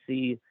vote and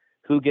see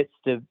who gets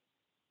to,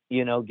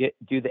 you know,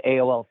 do the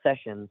AOL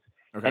Sessions.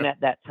 Okay. And at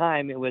that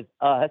time it was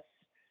us,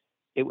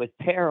 it was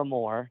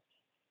Paramore,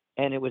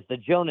 and it was the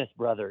Jonas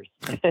Brothers.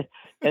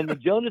 And the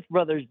Jonas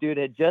Brothers, dude,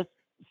 had just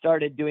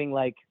started doing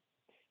like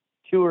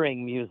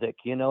touring music.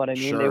 You know what I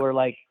mean? Sure. They were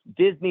like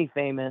Disney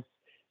famous,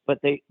 but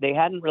they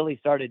hadn't really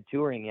started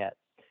touring yet.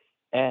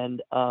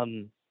 And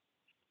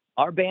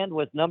our band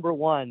was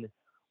 #1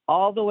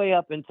 all the way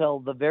up until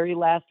the very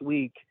last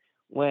week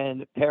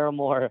when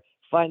Paramore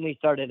finally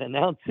started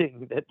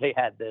announcing that they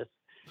had this.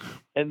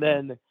 And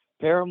then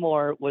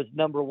Paramore was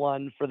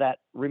 #1 for that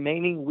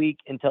remaining week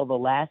until the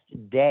last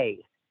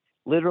day.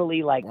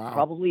 Literally, like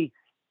probably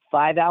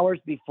 5 hours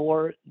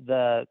before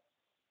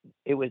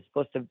it was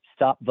supposed to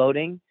stop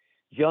voting,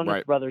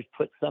 Jonas Brothers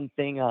put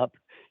something up,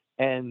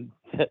 and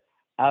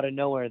out of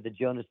nowhere, the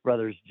Jonas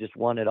Brothers just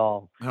won it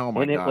all. Oh my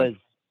God. And it was,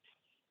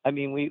 I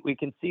mean, we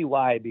can see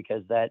why,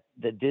 because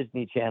the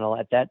Disney Channel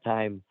at that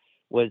time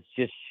was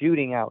just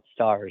shooting out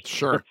stars.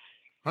 Sure.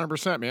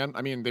 100%, man.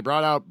 I mean, they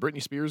brought out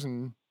Britney Spears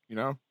and, you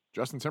know,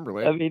 Justin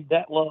Timberlake. I mean,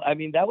 that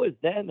was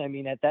then. I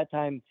mean, at that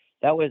time,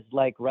 that was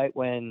like right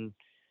when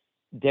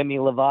Demi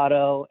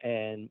Lovato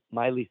and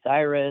Miley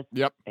Cyrus,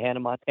 Hannah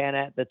Montana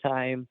at the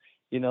time,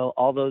 you know,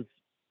 all those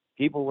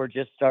people were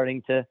just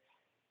starting to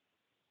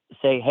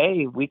say,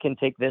 hey, we can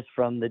take this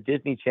from the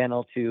Disney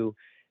Channel to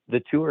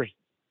the tour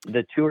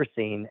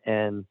scene.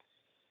 And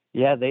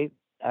yeah,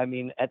 I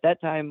mean, at that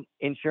time,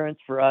 Insurance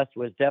for us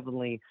was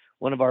definitely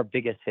one of our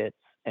biggest hits.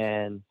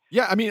 And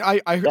yeah, I mean,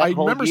 I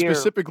remember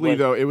specifically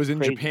though, it was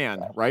in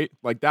Japan, right?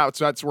 Like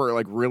that's where it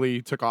like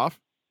really took off.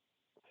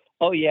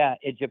 Oh yeah,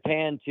 in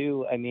Japan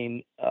too. I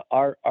mean,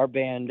 our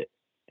band,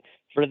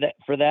 for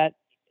that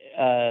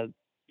uh,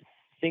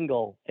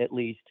 single at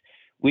least,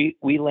 we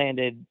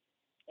landed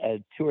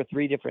 2 or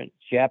 3 different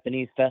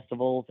Japanese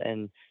festivals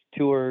and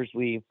tours.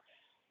 We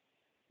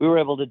were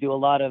able to do a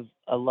lot of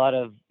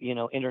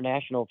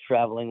international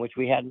traveling, which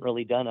we hadn't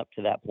really done up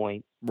to that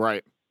point.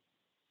 Right.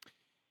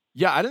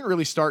 Yeah, I didn't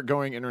really start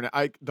going internet.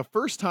 The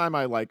first time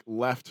I like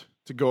left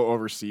to go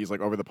overseas, like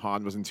over the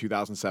pond, was in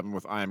 2007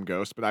 with I Am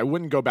Ghost, but I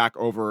wouldn't go back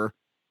over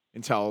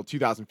until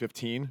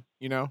 2015.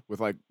 With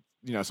like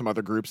some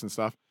other groups and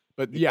stuff.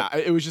 But Yeah,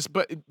 yeah, it was just,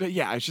 but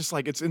yeah, it's just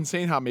like it's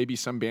insane how maybe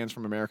some bands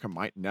from America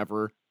might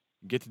never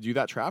get to do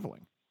that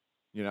traveling.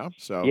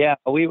 So yeah,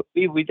 we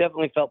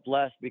definitely felt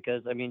blessed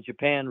because I mean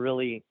Japan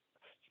really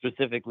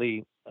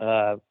specifically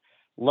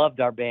loved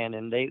our band,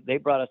 and they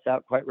brought us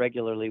out quite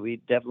regularly. We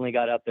definitely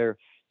got out there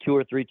 2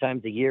 or 3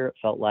 times a year. It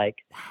felt like,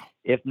 wow,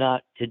 if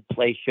not to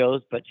play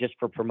shows, but just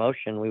for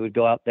promotion. We would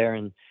go out there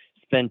and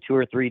spend 2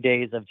 or 3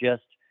 days of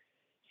just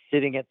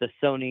sitting at the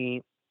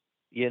Sony,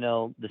 the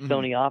hmm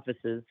Sony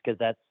offices, because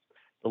that's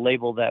the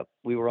label that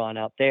we were on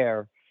out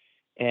there,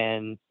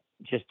 and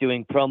just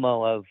doing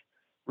promo of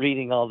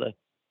reading all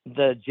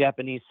the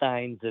Japanese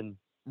signs and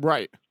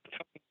right.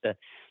 uh,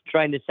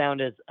 trying to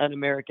sound as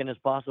un-American as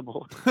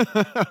possible.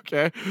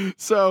 Okay.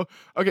 So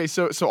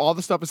all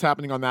the stuff is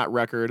happening on that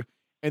record,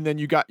 and then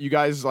you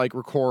guys like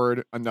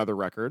record another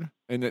record,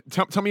 and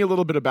tell me a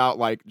little bit about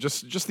like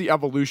just the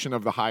evolution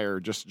of the Higher,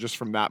 just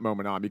from that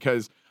moment on,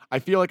 because I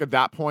feel like at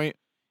that point,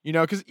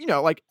 because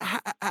like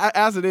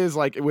as it is,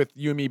 like with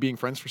you and me being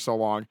friends for so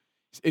long,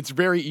 it's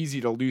very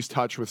easy to lose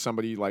touch with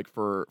somebody like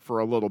for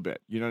a little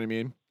bit. You know what I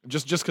mean?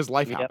 Just because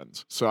life Yep.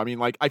 happens. So I mean,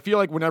 like I feel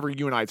like whenever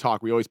you and I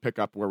talk, we always pick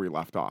up where we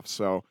left off.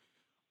 So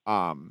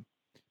um,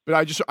 but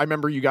I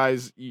remember you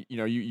guys,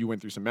 you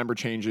went through some member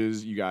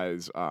changes. You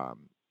guys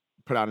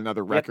put out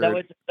another Yep. That record.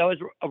 was that was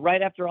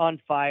right after On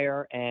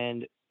Fire,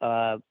 and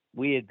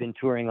we had been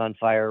touring On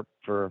Fire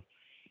for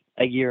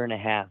a year and a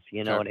half.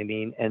 You know Okay, what I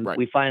mean? And right.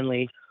 we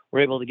finally were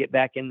able to get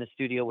back in the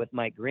studio with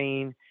Mike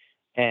Green.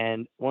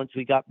 And once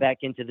we got back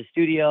into the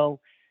studio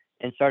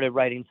and started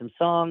writing some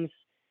songs,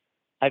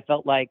 I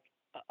felt like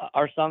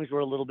our songs were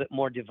a little bit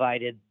more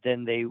divided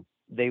than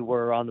they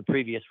were on the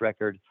previous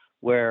record,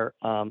 where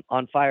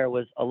On Fire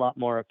was a lot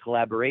more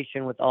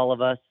collaboration with all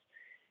of us.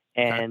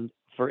 Okay, And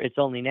for It's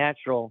Only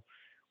Natural,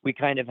 we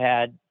kind of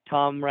had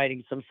Tom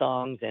writing some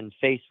songs and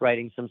Face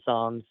writing some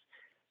songs,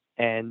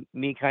 and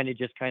me kind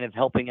of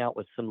helping out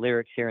with some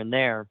lyrics here and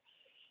there.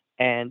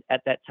 And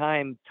at that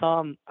time,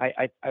 Tom,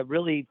 I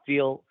really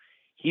feel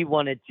he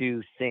wanted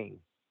to sing.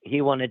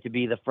 He wanted to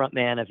be the front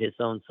man of his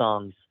own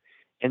songs.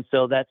 And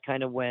so that's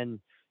kind of when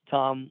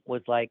Tom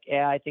was like,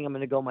 yeah, I think I'm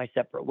going to go my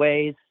separate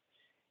ways.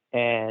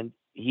 And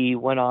he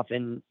went off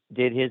and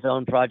did his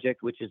own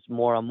project, which is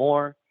More and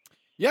More.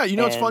 yeah. It's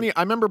And funny.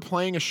 I remember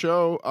playing a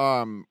show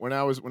when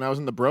I was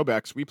in the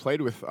Brobex. We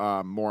played with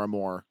More and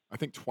More. I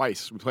think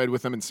twice. We played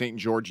with them in St.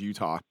 George,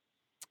 Utah,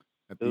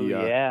 at oh, the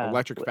yeah,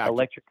 Electric Factory.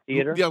 Electric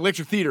Theater. The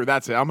Electric Theater.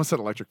 That's it. I almost said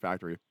Electric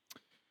Factory.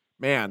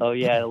 Man. Oh,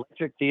 yeah,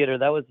 Electric Theater.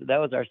 That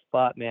was our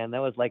spot, man.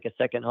 That was like a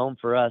second home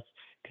for us,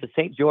 because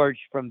St. George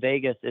from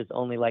Vegas is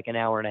only like an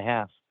hour and a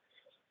half.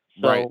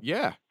 Right. So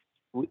Yeah.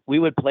 we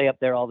would play up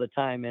there all the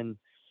time. And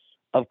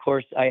of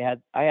course, I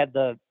had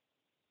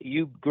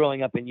you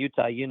growing up in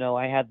Utah,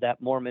 I had that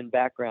Mormon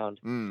background,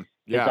 because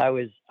Yeah.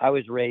 I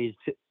was raised,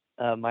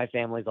 my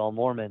family's all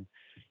Mormon,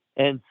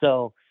 and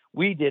so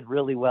we did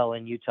really well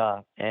in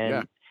Utah. Yeah.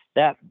 And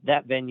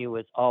that venue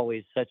was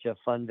always such a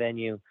fun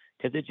venue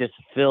because it just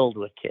filled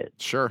with kids,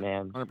 Sure.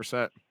 man.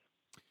 100%.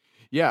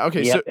 Yeah.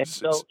 Okay. Yep. And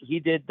so he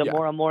did the Yeah.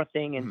 More and More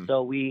thing, and Mhm.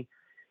 so we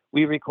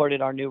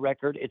recorded our new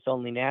record, It's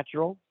Only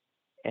Natural,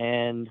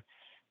 and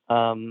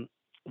um,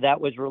 that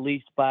was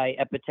released by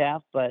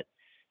Epitaph. But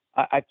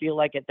I feel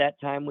like at that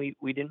time we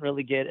didn't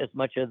really get as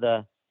much of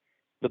the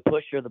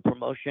push or the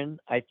promotion.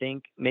 I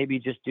think maybe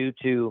just due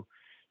to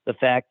the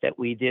fact that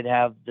we did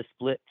have the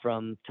split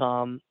from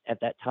Tom at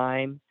that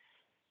time,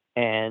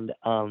 and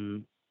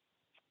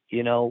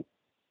you know,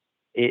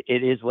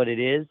 it is what it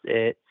is.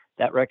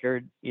 That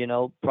record,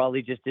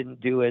 probably just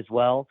didn't do as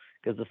well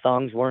because the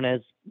songs weren't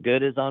as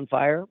good as On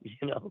Fire.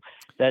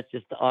 That's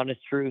just the honest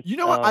truth. You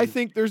know what? I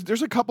think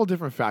there's a couple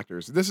different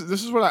factors. This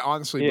is what I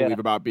honestly Yeah. believe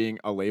about being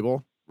a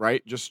label,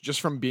 right?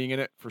 Just from being in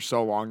it for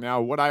so long now.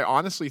 What I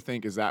honestly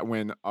think is that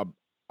when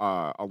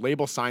a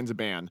label signs a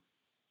band,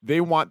 they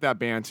want that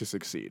band to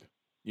succeed,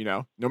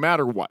 no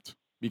matter what,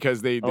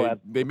 because they Oh, they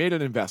they made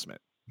an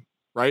investment,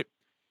 right?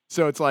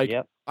 So it's like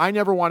yep. I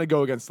never want to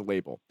go against the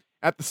label.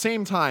 At the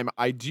same time,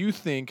 I do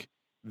think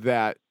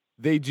that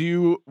they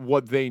do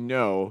what they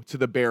know to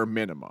the bare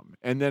minimum.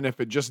 And then if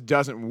it just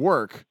doesn't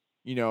work,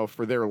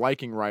 for their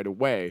liking right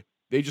away,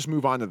 they just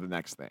move on to the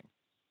next thing.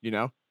 You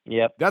know?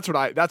 Yep. That's what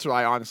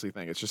I honestly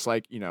think. It's just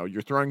like,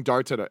 you're throwing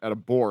darts at a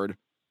board,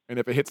 and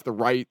if it hits the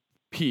right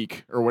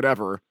peak or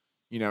whatever,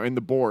 in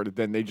the board,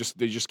 then they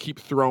just keep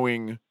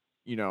throwing,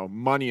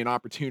 money and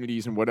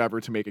opportunities and whatever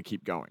to make it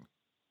keep going.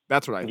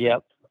 That's what I think.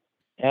 Yep.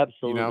 You know?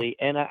 Absolutely.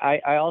 And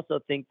I also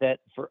think that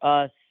for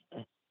us,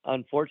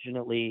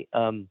 unfortunately,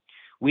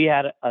 we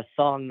had a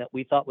song that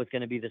we thought was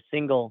going to be the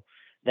single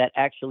that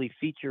actually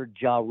featured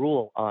Ja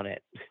Rule on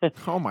it.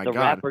 Oh my The God.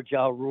 rapper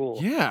Ja Rule.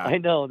 Yeah. I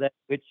know that,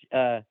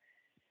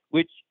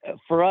 which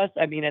for us,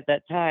 I mean, at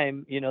that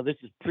time, this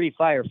is pre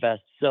Firefest,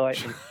 so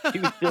he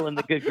was still in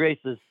the good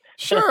graces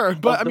Sure,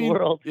 but of I the mean,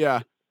 world. yeah.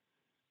 I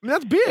mean,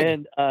 that's big.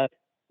 And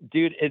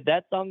dude,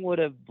 that song would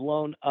have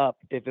blown up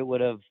if it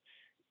would have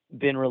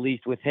been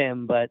released with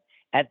him. But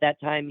at that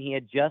time, he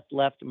had just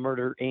left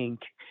Murder Inc.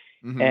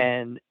 Mhm.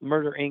 And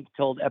Murder Inc.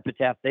 told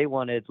Epitaph they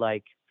wanted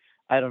like,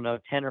 I don't know,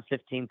 $10,000 or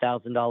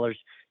 $15,000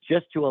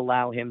 just to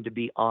allow him to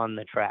be on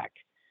the track.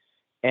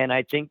 And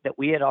I think that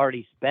we had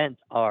already spent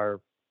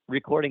our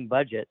recording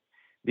budget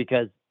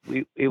because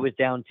it was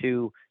down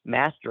to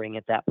mastering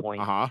at that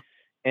point. Uh-huh.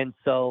 And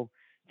so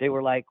they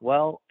were like,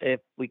 well,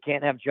 if we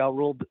can't have Ja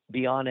Rule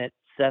be on it,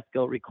 Seth,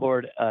 go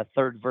record a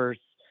third verse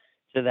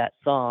to that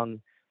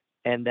song,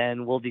 and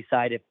then we'll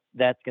decide if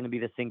that's going to be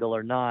the single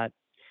or not.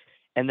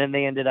 And then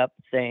they ended up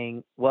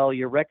saying, well,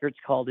 your record's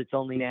called It's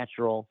Only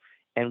Natural,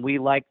 and we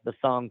like the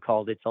song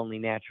called It's Only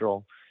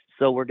Natural,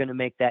 so we're going to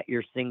make that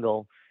your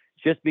single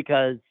just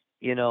because,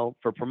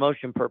 for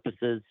promotion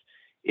purposes,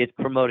 it's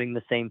promoting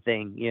the same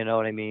thing. You know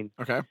what I mean?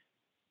 Okay.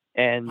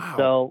 And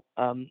Wow.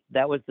 so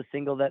that was the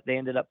single that they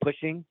ended up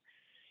pushing,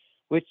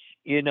 which,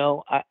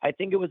 I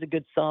think it was a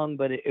good song,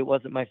 but it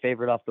wasn't my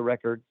favorite off the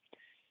record.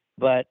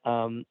 But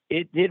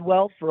it did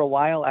well for a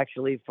while,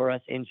 actually, for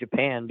us in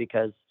Japan,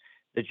 because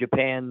the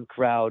Japan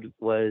crowd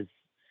was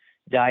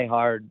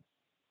diehard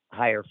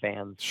Higher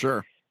fans.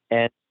 Sure.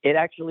 And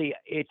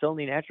It's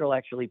Only Natural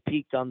actually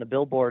peaked on the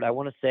Billboard, I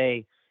want to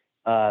say,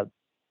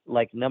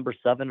 like number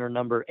 7 or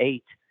number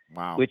 8.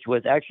 Wow. Which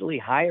was actually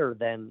higher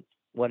than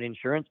what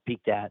Insurance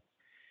peaked at.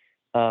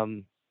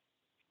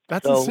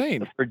 That's so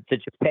insane. For the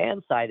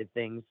Japan side of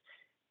things,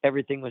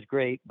 everything was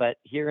great. But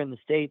here in the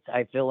States,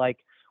 I feel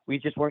like we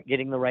just weren't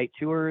getting the right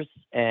tours.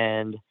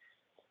 And,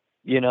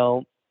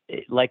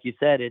 like you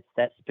said, it's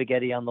that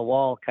spaghetti on the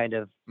wall kind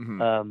of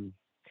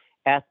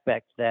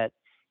aspect that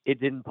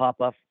it didn't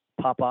pop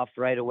off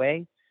right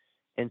away.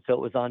 And so it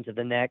was on to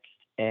the next.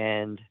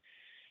 And,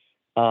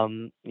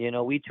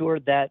 we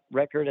toured that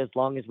record as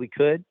long as we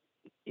could,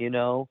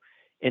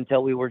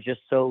 until we were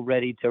just so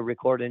ready to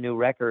record a new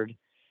record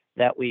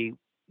that we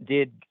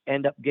did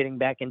end up getting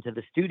back into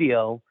the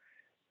studio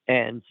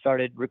and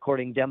started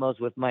recording demos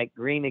with Mike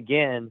Green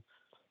again.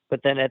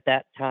 But then at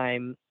that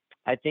time,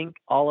 I think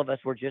all of us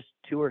were just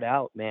toured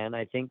out, man.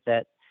 I think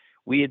that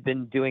we had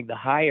been doing the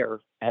Higher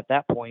at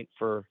that point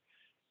for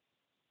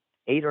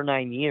 8 or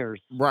 9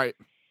 years. Right.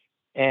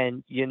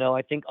 And,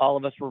 I think all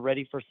of us were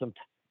ready for some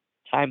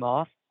time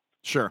off.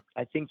 Sure.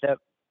 I think that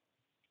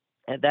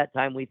at that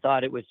time we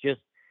thought it was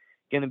just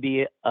going to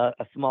be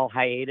a small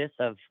hiatus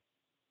of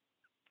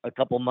a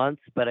couple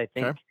months. But I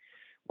think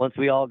once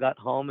we all got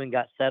home and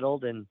got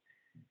settled and,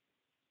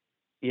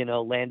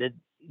 landed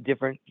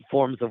different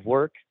forms of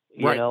work,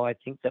 I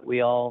think that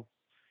we all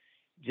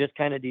just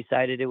kind of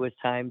decided it was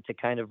time to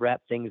kind of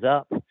wrap things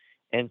up.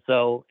 And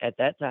so at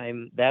that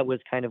time, that was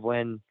kind of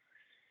when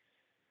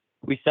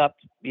we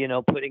stopped,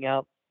 putting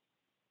out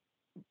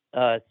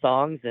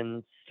songs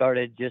and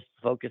started just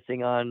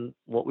focusing on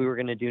what we were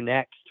going to do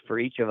next for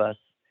each of us.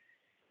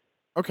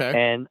 Okay.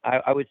 And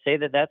I would say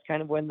that that's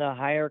kind of when the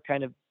Higher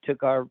kind of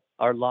took our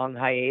long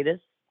hiatus.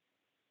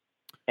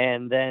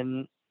 And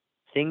then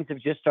things have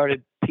just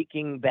started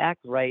peaking back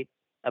right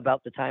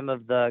about the time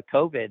of the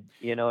COVID.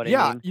 You know what I mean?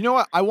 Yeah. You know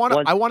what? I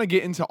want to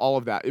get into all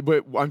of that,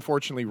 but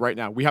unfortunately right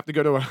now we have to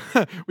go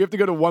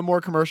to one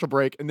more commercial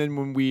break. And then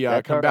when we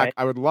come back,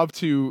 I would love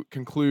to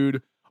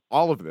conclude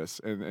all of this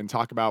and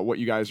talk about what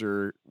you guys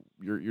you're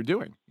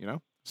doing,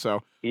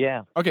 So,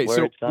 yeah. Okay.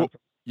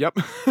 Yep.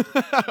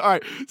 All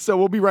right. So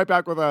we'll be right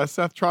back with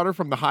Seth Trotter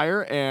from The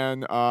Higher,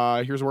 and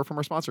here's a word from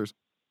our sponsors.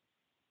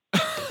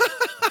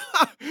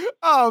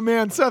 Oh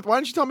man, Seth, why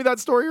didn't you tell me that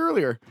story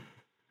earlier?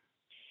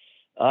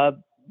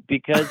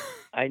 Because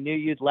I knew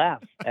you'd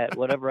laugh at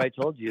whatever I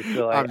told you,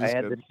 so I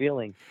had this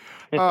feeling.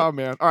 Oh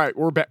man. All right,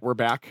 we're back. We're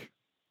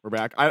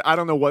back. I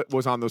don't know what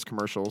was on those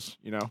commercials.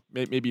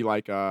 Maybe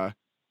like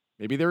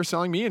maybe they were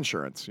selling me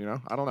insurance.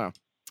 I don't know.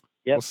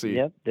 Yep, we'll see.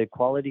 Yep, the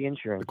quality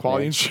insurance. The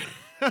quality insurance.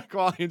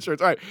 Quality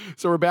insurance. All right.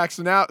 So we're back.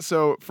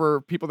 So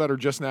for people that are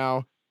just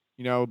now,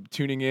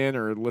 tuning in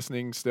or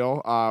listening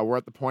still, we're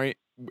at the point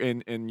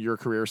in your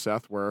career,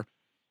 Seth, where,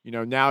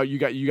 now you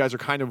guys are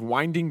kind of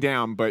winding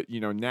down, but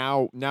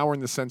now we're in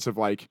the sense of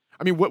like,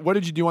 I mean, what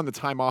did you do on the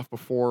time off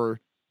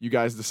before you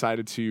guys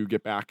decided to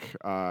get back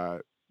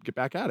at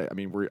it? I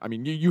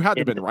mean, you had to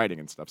have been writing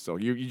and stuff. So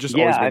you just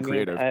always been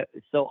creative.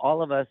 So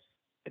all of us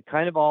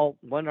kind of all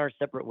went our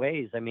separate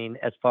ways. I mean,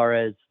 as far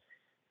as,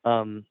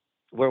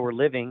 where we're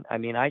living. I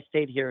mean, I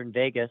stayed here in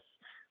Vegas,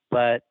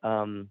 but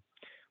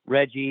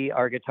Reggie,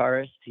 our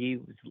guitarist,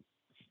 he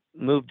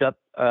moved up,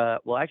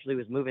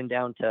 was moving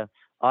down to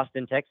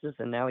Austin, Texas,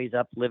 and now he's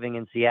up living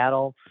in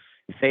Seattle.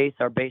 Faith,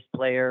 our bass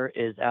player,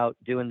 is out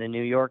doing the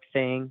New York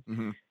thing,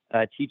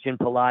 teaching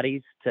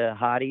Pilates to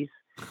hotties.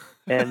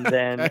 And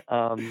then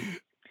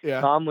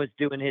Tom was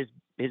doing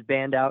his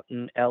band out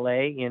in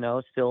LA,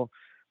 still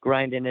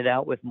grinding it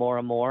out with More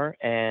and More.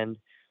 And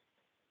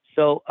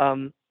so,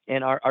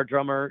 and our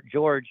drummer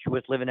George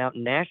was living out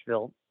in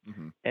Nashville.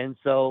 Hmm. And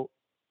so,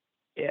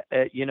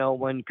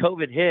 when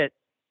COVID hit,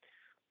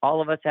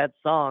 all of us had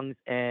songs,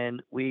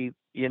 and we,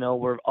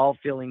 were all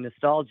feeling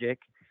nostalgic.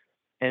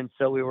 And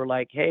so we were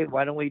like, hey,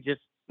 why don't we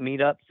just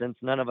meet up, since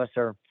none of us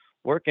are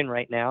working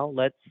right now?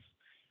 Let's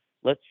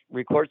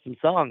record some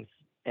songs.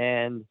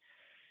 And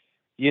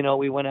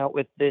we went out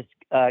with this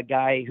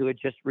guy who had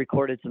just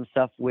recorded some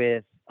stuff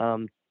with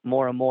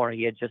More and More.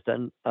 He had just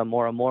done a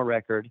More and More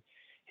record.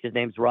 His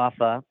name's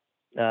Rafa,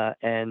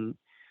 and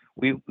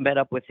we met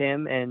up with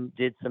him and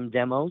did some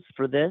demos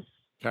for this.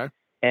 Okay.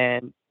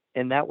 And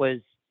that was,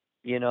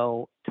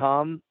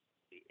 Tom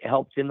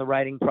helped in the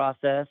writing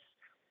process.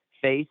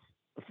 Face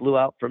flew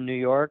out from New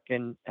York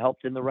and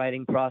helped in the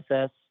writing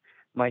process.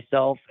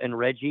 Myself and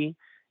Reggie,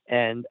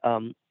 and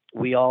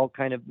we all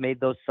kind of made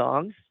those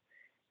songs.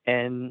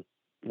 And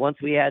once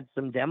we had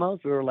some demos,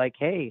 we were like,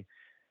 hey,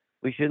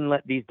 we shouldn't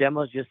let these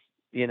demos just,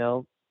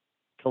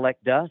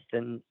 collect dust.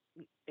 And,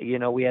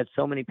 we had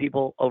so many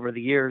people over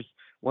the years,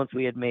 once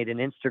we had made an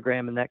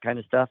Instagram and that kind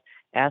of stuff,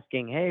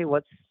 asking, hey,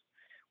 what's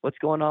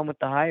going on with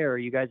The Hire? Are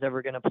you guys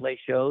ever going to play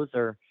shows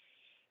or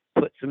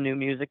put some new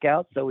music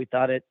out? So we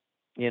thought it,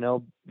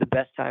 the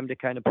best time to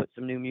kind of put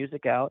some new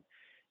music out.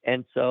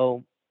 And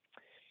so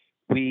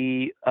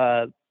we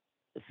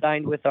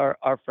signed with our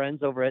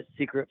friends over at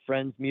Secret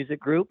Friends Music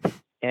Group,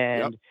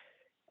 and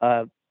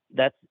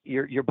that's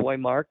your boy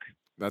Mark.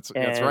 That's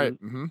right.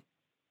 Mm-hmm.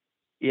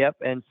 Yep.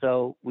 And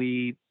so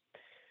we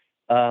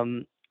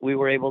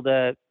were able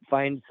to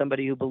find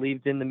somebody who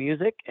believed in the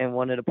music and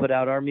wanted to put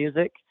out our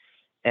music,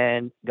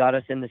 and got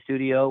us in the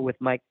studio with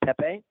Mike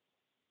Pepe,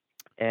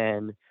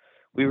 and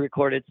we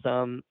recorded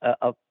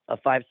a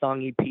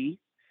 5-song EP,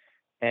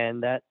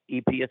 and that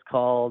EP is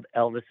called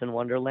Elvis in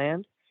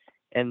Wonderland,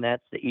 and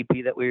that's the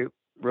EP that we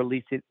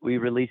released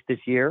this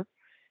year.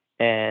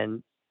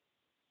 And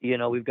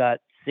we've got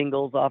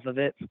singles off of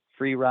it: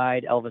 Free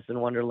Ride, Elvis in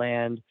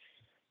Wonderland,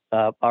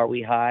 Are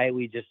We High.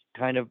 We just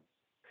kind of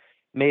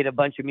made a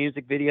bunch of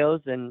music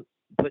videos and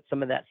put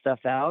some of that stuff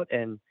out,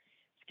 and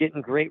it's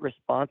getting great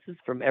responses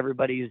from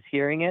everybody who's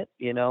hearing it.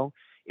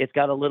 It's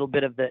got a little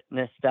bit of the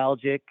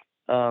nostalgic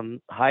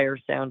Higher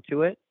sound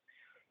to it,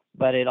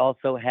 but it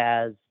also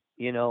has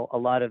a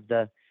lot of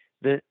the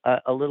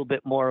a little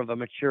bit more of a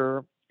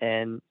mature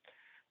and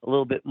a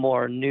little bit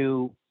more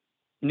new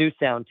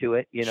sound to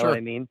it. You know Sure. what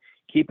I mean?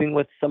 Keeping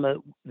with some of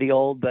the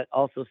old, but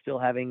also still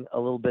having a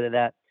little bit of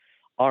that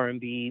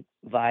R&B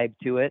vibe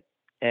to it.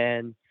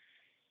 And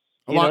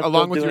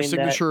Along with your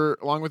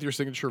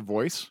signature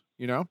voice,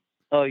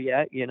 Oh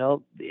yeah,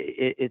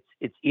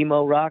 it's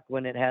emo rock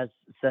when it has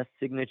Seth's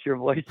signature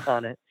voice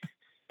on it.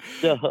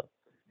 So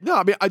No,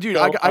 I mean, I So,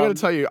 got to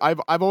tell you,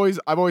 I've always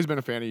been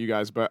a fan of you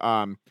guys, but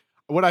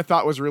what I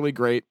thought was really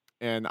great,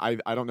 and I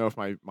don't know if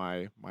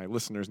my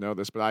listeners know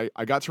this, but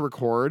I got to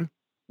record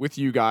with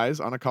you guys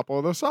on a couple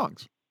of those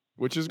songs,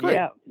 which is great.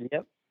 yeah,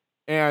 yep.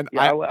 And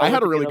Yeah, I had a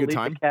wasn't really gonna good leave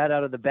time. the cat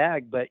out of the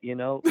bag, but you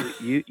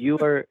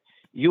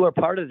are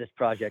part of this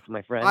project,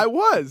 my friend. I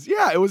was,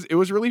 yeah, it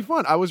was really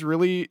fun. I was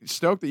really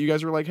stoked that you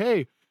guys were like,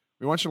 hey,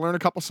 we want you to learn a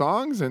couple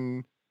songs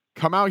and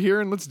come out here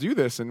and let's do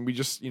this. And we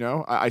just,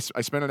 I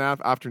spent an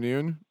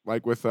afternoon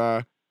like with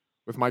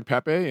Mike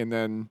Pepe, and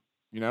then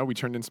we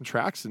turned in some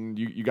tracks, and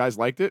you guys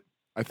liked it,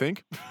 I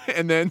think.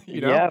 And then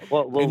Yeah,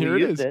 well, and here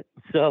we it used is. it.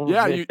 So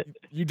Yeah,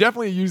 you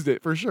definitely used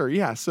it for sure.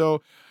 Yeah,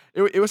 so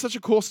it was such a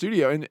cool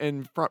studio,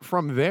 and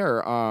from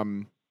there,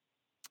 I'm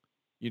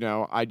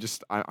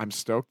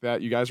stoked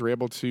that you guys were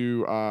able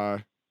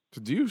to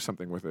do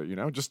something with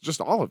it.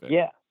 Just all of it.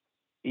 yeah,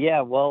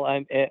 yeah. Well,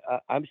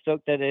 I'm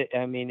stoked that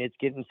it's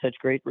getting such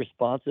great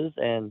responses,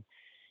 and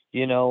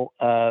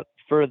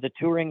for the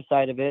touring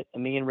side of it,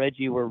 me and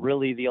Reggie were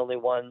really the only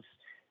ones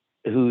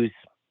whose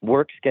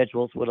work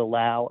schedules would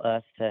allow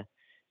us to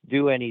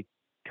do any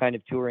kind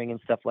of touring and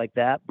stuff like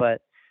that.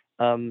 But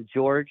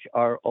George,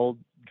 our old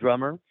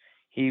drummer,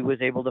 he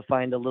was able to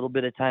find a little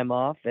bit of time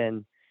off,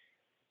 and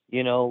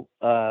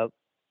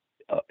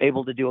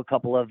able to do a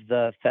couple of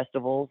the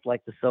festivals,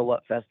 like the So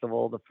What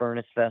Festival, the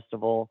Furnace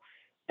Festival,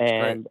 That's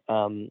great.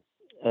 and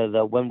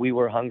the When We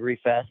Were Hungry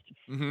Fest,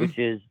 Mhm. which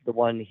is the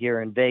one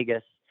here in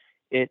Vegas.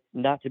 It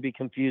not to be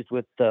confused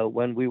with the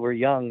When We Were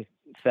Young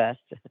Fest.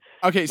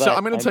 Okay, so But,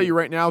 I'm going I to tell you mean-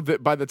 right now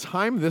that by the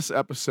time this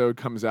episode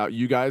comes out,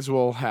 you guys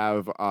will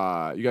have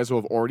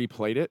already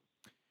played it,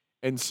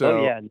 and so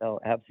Oh yeah, no,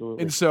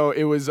 absolutely.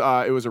 it was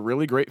a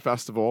really great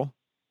festival.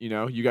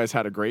 You guys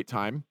had a great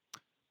time.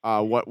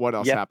 What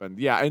else Yep. happened?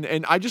 Yeah,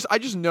 and I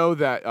just know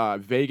that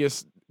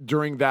Vegas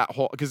during that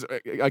whole, because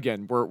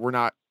again we're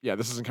not, yeah,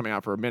 this isn't coming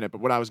out for a minute, but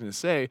what I was going to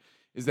say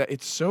is that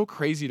it's so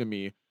crazy to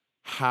me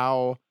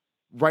how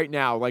right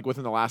now, like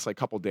within the last like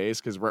couple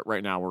days, because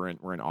right now we're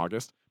in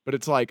August, but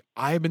it's like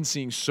I've been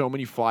seeing so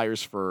many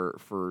flyers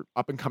for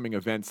up and coming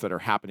events that are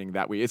happening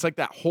that week. It's like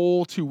that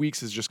whole 2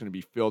 weeks is just going to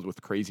be filled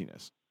with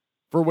craziness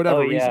for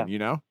whatever Oh yeah.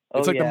 reason. Oh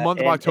It's like the yeah. month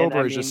of And October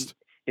I is mean, just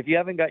if you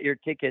haven't got your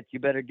tickets, you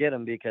better get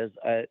them, because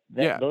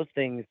yeah. those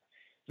things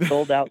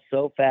sold out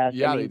so fast. I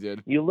Yeah, they mean,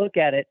 did. you look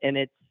at it and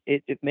it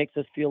makes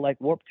us feel like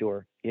Warped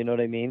Tour. You know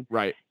what I mean?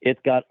 Right. It's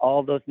got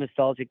all those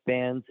nostalgic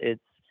bands.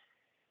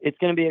 It's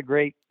going to be a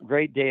great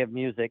day of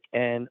music,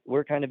 and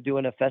we're kind of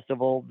doing a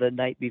festival the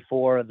night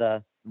before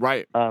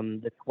Right.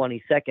 the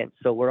 22nd.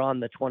 So we're on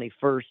the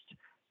 21st,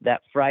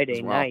 that Friday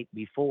As well. night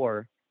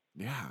before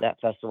Yeah. that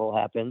festival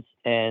happens,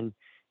 and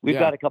we've Yeah.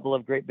 got a couple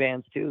of great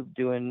bands too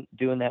doing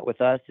that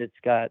with us. It's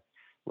got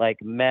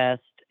like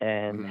Mest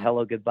and Mhm.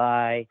 Hello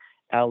Goodbye,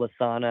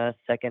 Alisana,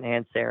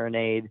 Secondhand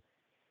Serenade,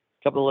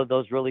 a couple of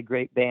those really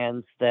great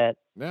bands that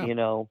Yeah. you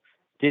know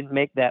didn't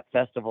make that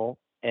festival,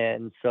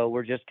 and so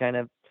we're just kind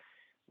of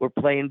we're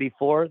playing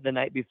before the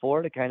night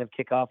before to kind of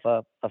kick off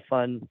a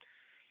fun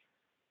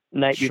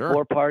night Sure.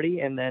 before party,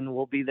 and then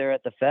we'll be there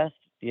at the fest,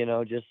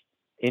 just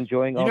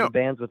enjoying You all know, the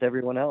bands with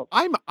everyone else.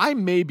 I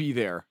may be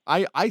there.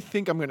 I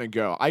think I'm gonna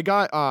go. I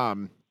got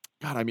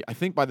God, I mean, I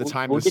think by the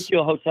time We'll get this you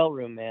a hotel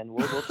room, man.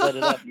 We'll set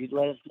it up. You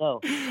let us know.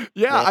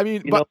 Yeah, Man, I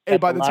mean, you know but we hey,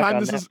 got by the the lock time on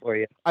this that is for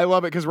you. I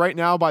love it because right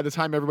now, by the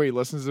time everybody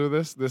listens to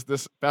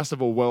this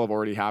festival will have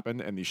already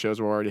happened and these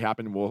shows will already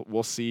happen.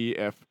 We'll see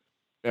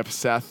if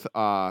Seth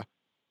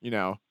you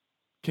know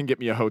can get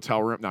me a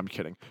hotel room. No, I'm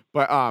kidding.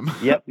 But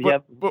Yep, but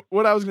yep. but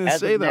what I was gonna As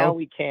say of now, though,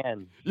 we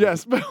can.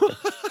 yes, but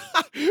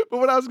but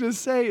what I was gonna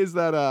say is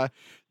that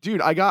dude,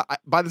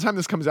 by the time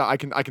this comes out, I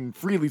can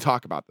freely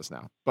talk about this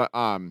now. But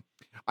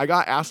I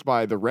got asked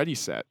by the Ready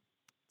Set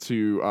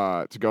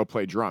to go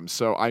play drums.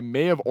 So I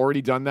may have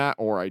already done that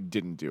or I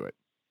didn't do it.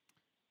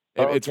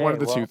 It's one Okay, of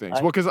the two well,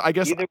 things. Well, because I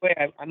guess either way,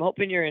 I'm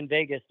hoping you're in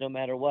Vegas no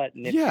matter what.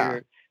 And if yeah.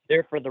 you're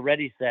there for the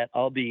Ready Set,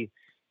 I'll be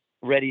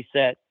ready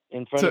set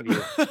in front of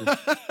you.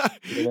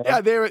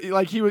 Yeah, they were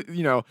like he was,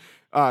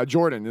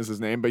 Jordan is his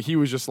name, but he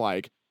was just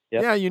like,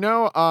 Yep. yeah,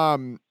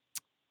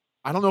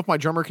 I don't know if my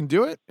drummer can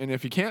do it, and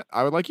if he can't,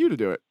 I would like you to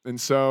do it. And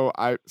so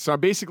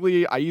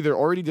basically I either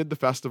already did the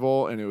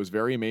festival and it was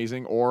very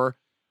amazing, or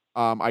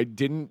I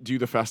didn't do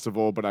the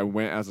festival, but I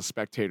went as a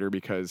spectator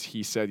because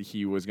he said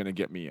he was going to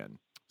get me in.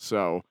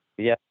 So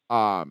Yeah.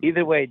 um,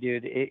 Either way,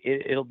 dude,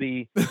 it'll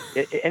be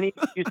any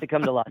excuse to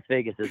come to Las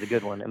Vegas is a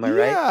good one. Am I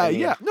right? yeah, I mean,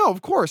 yeah, no,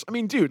 of course. I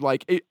mean, dude,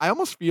 like I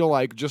almost feel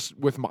like just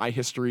with my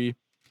history,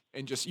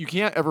 and just you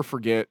can't ever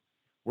forget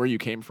where you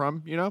came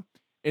from, you know.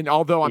 And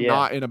although I'm yeah,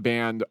 not in a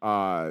band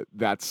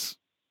that's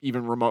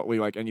even remotely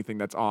like anything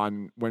that's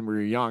on when we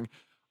were young,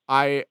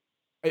 I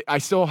I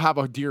still have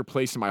a dear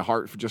place in my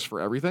heart for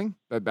everything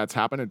that's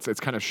happened. It's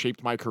kind of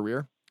shaped my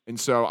career, and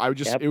so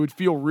yep. it would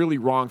feel really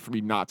wrong for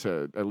me not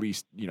to at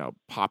least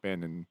pop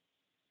in and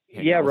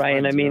hang Yeah, out with Ryan.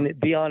 I friends, mean,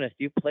 be honest.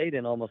 You played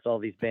in almost all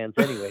these bands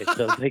anyway,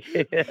 so like,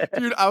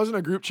 Dude, I was in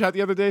a group chat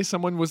the other day.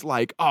 Someone was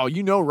like, "Oh,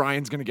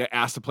 Ryan's gonna get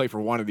asked to play for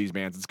one of these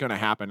bands. It's gonna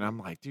happen." And I'm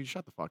like, "Dude,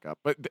 shut the fuck up."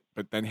 But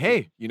then,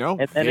 hey, and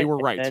they were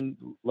right. and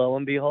lo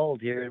and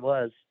behold, here it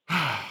was.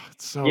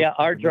 It's so Yeah, our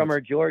fucking nuts.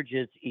 drummer George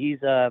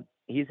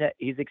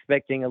he's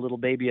expecting a little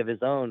baby of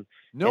his own,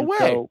 No and way.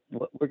 so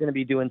we're going to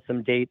be doing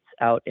some dates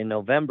out in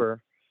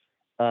November.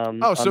 Oh,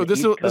 On so the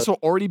East this Coast. will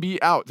already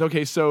be out.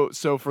 Okay, so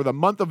for the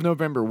month of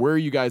November, where are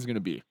you guys gonna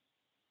be?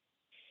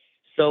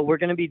 So we're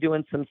going to be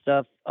doing some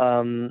stuff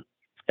in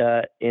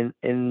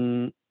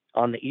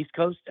on the East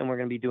Coast, and we're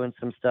going to be doing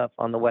some stuff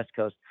on the West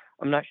Coast.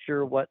 I'm not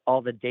sure what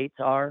all the dates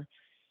are,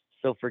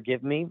 so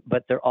forgive me,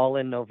 but they're all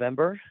in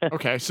November.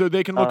 Okay, so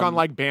they can look on um,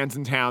 like bands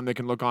in town. They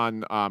can look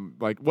on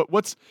like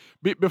what's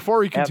before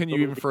we continue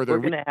even Absolutely, further.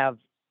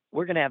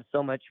 we're gonna have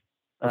so much,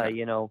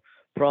 Okay,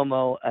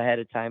 promo ahead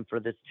of time for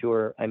this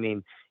tour. I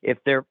mean, if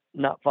they're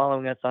not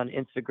following us on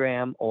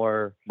Instagram,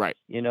 or right,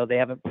 they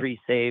haven't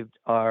pre-saved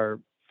our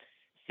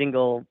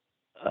single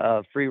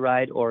free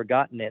ride or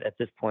gotten it at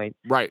this point,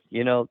 right.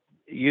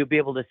 you'll be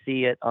able to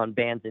see it on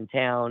bands in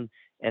town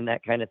and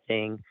that kind of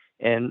thing.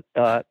 And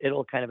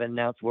it'll kind of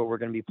announce where we're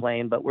going to be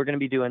playing, but we're going to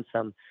be doing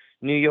some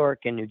New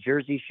York and New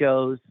Jersey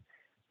shows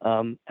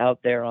out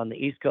there on the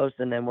East Coast.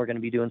 And then we're going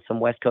to be doing some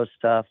West Coast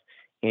stuff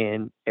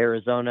in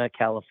Arizona,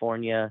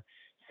 California,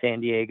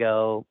 San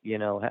Diego,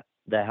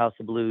 the House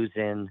of Blues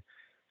in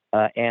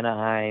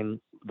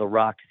Anaheim, the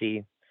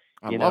Roxy,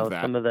 I love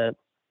that. some of the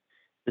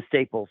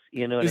staples,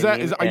 you know what Is I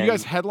that mean? are you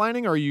guys And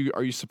headlining? Or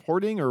are you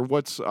supporting? Or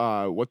what's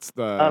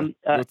the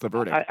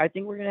verdict? I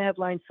think we're going to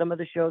headline some of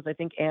the shows. I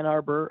think Ann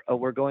Arbor,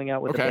 we're going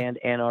out with the Okay. band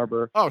Ann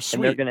Arbor, Oh, and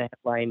they're sweet. going to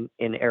headline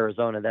in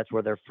Arizona. That's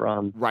where they're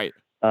from. Right.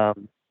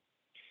 Um,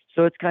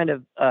 so it's kind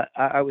of,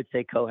 I would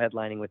say,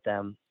 co-headlining with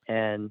them.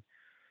 And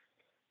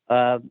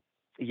uh,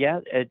 yeah,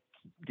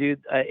 dude,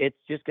 it's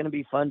just going to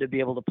be fun to be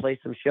able to play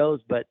some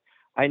shows. But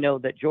I know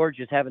that George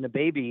is having a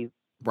baby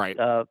Right.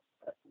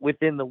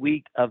 within the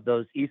week of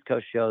those East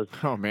Coast shows.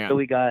 Oh man. So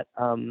we got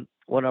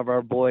one of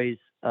our boys.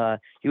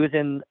 He was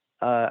in.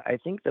 I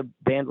think the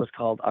band was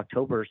called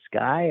October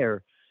Sky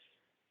or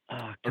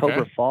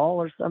October Okay.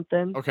 Fall or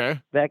something Okay.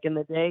 back in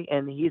the day,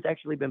 and he's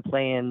actually been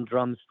playing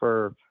drums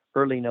for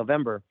early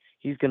November.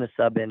 He's going to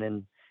sub in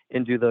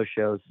and do those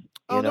shows.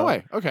 Oh, no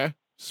way. Okay.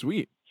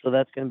 Sweet. So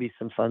that's going to be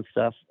some fun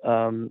stuff.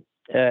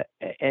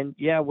 And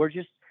yeah, we're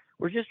just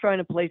trying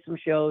to play some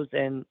shows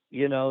and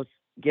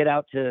get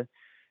out to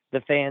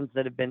the fans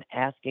that have been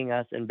asking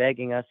us and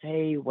begging us,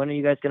 hey, when are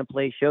you guys going to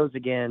play shows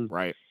again?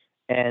 Right.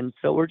 And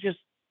so we're just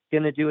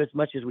going to do as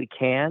much as we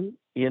can,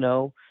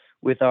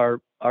 with our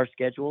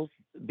schedules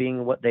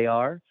being what they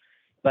are.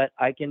 But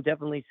I can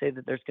definitely say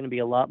that there's going to be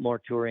a lot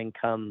more touring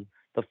come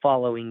the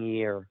following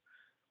year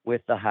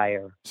with the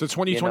hire. So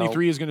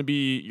 2023 is going to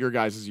be your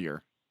guys'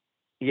 year.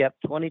 Yep,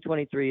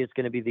 2023 is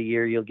going to be the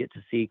year you'll get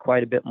to see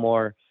quite a bit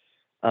more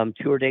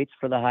tour dates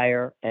for the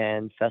hire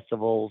and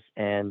festivals,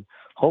 and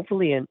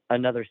hopefully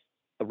another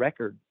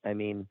record. I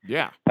mean,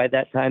 yeah, by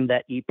that time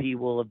that EP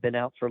will have been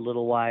out for a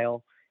little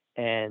while,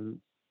 and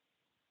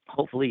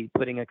hopefully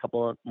putting a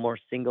couple of more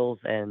singles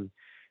and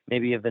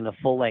maybe even a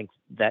full length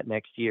that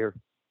next year,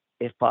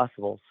 if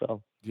possible.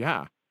 So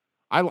yeah.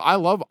 I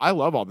love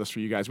all this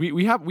for you guys.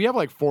 We have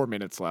like 4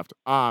 minutes left.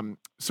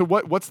 So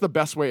what's the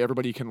best way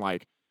everybody can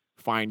like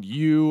find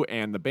you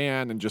and the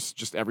band and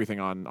just everything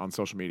on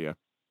social media?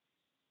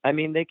 I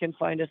mean, they can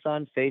find us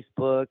on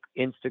Facebook,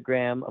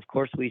 Instagram. Of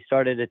course, we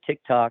started a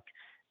TikTok,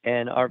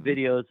 and our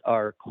videos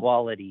are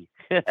quality.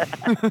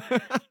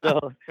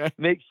 So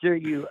make sure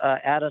you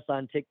add us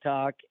on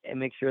TikTok, and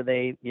make sure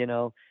they,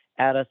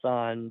 add us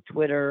on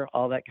Twitter,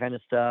 all that kind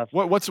of stuff.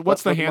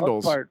 What's the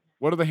handles?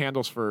 What are the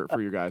handles for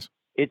you guys?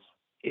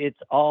 It's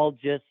all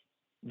just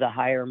the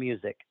Hire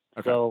Music.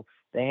 Okay. So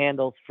the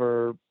handles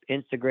for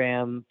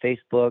Instagram,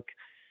 Facebook,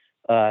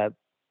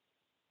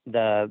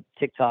 the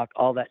TikTok,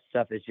 all that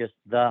stuff is just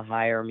the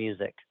Hire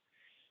Music.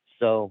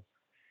 So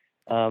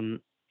find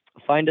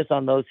us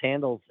on those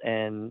handles,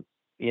 and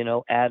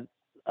add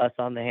us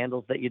on the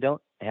handles that you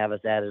don't have us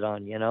added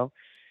on.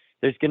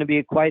 There's going to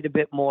be quite a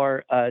bit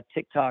more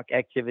TikTok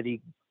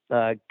activity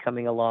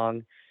coming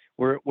along.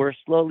 We're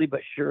slowly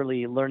but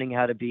surely learning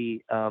how to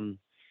be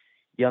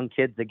young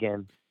kids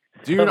again.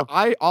 Dude, so,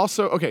 I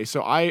also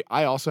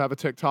have a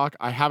TikTok.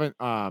 I haven't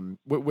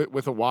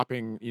with a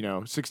whopping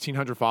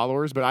 1,600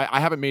 followers, but I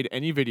haven't made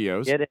any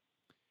videos. Get it?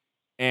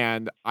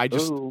 And I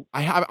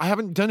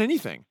haven't done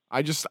anything.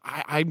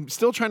 I'm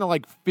still trying to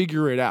like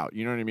figure it out.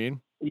 You know what I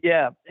mean?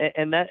 Yeah,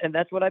 and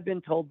that's what I've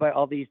been told by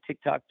all these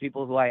TikTok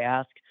people who I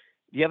ask,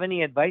 do you have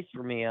any advice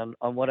for me on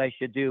what I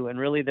should do? And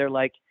really, they're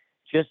like,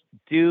 just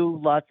do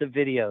lots of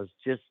videos,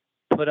 just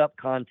put up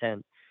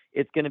content.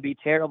 It's going to be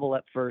terrible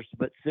at first,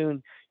 but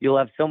soon you'll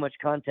have so much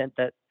content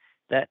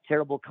that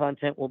terrible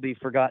content will be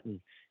forgotten.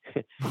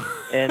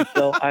 And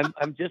so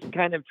I'm just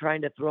kind of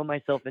trying to throw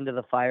myself into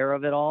the fire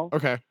of it all.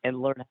 Okay.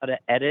 And learn how to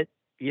edit,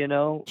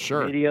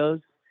 Sure.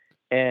 videos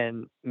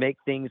and make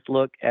things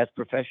look as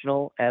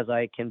professional as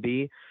I can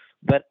be.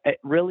 But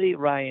really,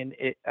 Ryan,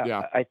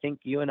 I think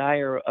you and I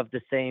are of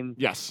the same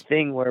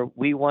thing, where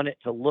we want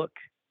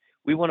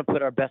to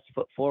put our best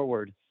foot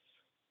forward.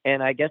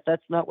 And I guess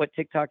that's not what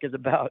TikTok is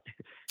about.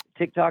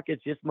 TikTok is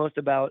just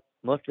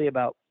mostly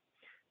about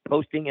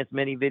posting as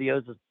many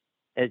videos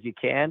as you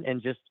can,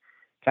 and just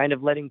kind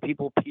of letting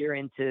people peer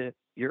into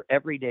your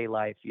everyday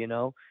life,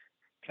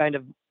 kind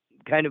of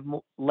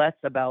less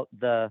about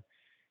the,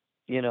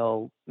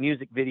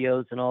 music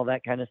videos and all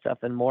that kind of stuff,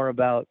 and more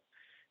about,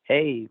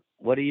 hey,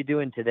 what are you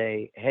doing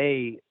today?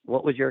 Hey,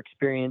 what was your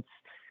experience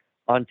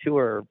on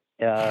tour?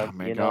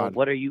 God.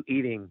 What are you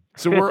eating?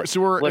 So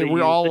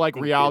we're all like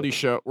reality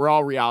show. We're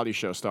all reality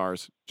show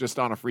stars, just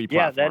on a free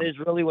platform. Yeah, that is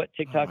really what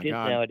TikTok is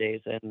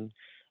nowadays. And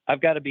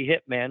I've got to be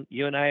hip, man.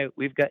 You and I,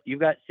 you've got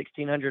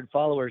 1,600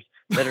 followers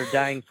that are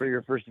dying for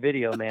your first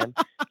video, man.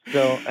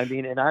 So I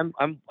mean, and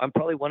I'm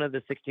probably one of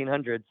the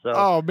 1,600. So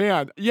oh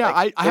man, yeah,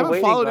 I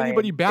haven't followed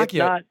anybody back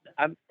yet.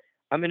 I'm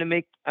gonna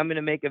make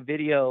a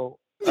video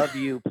of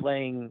you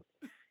playing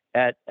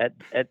at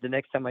the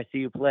next time I see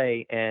you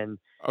play, and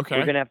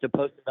we're gonna have to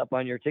post it up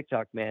on your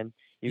TikTok, man.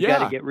 You've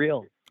got to get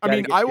real. I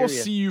mean, I will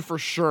see you for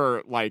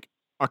sure, like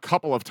a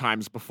couple of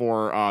times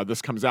before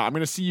this comes out. I'm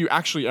gonna see you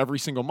actually every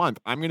single month.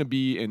 I'm gonna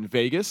be in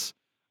Vegas.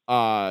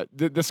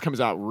 This comes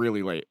out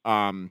really late.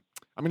 I'm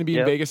gonna be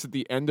in Vegas at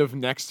the end of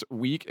next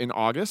week in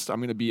August. I'm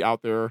gonna be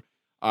out there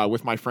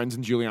with my friends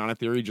in Juliana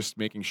Theory, just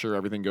making sure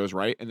everything goes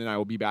right, and then I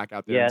will be back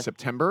out there in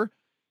September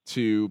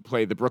to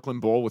play the Brooklyn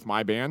Bowl with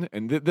my band.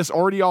 And this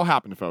already all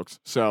happened, folks.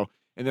 So,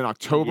 and then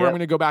October, I'm going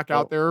to go back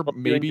out there,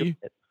 maybe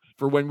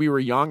for when we were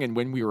young and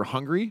when we were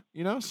hungry,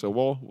 so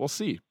we'll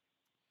see.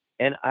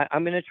 And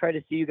I'm going to try to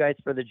see you guys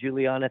for the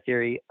Juliana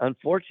Theory.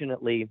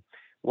 Unfortunately,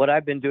 what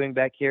I've been doing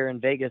back here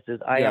in Vegas is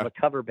I have a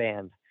cover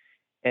band.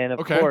 And of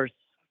course,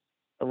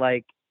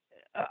 like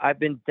I've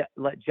been,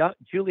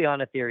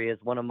 Juliana Theory is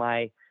one of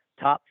my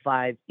top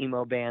 5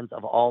 emo bands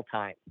of all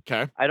time.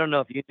 Okay. I don't know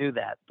if you knew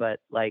that,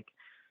 but like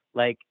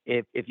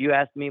if you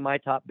ask me my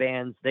top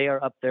bands, they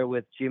are up there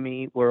with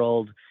Jimmy Eat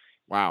World.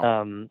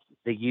 Wow.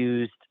 The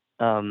Used,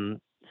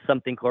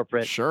 Something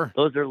Corporate. Sure.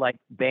 Those are like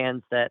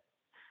bands that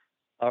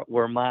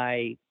were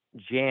my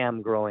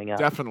jam growing up.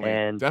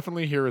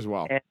 Definitely here as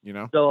well.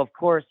 So of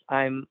course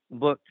I'm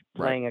booked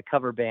playing a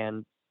cover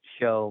band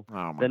show Oh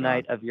my the God.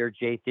 night of your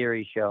J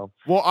Theory show.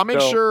 Well, I'll make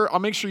So-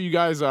 sure you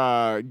guys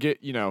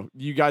get,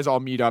 you guys all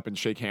meet up and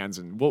shake hands,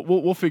 and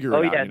we'll figure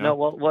Oh it out. yeah, You know? no.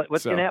 Well,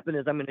 what's So- gonna happen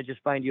is I'm gonna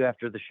just find you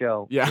after the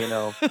show.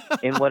 Yeah.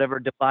 In whatever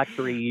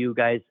debauchery you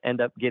guys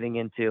end up getting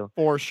into.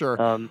 For sure,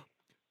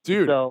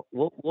 dude. So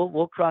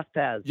we'll cross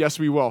paths. Yes,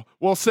 we will.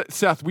 Well,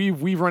 Seth,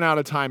 we've run out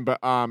of time, but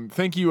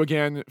thank you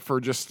again for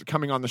just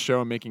coming on the show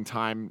and making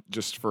time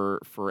just for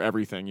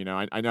everything.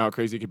 I know how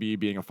crazy it could be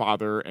being a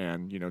father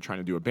and trying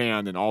to do a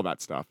band and all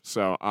that stuff.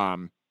 So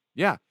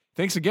yeah,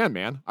 thanks again,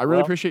 man. I really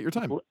Well, appreciate your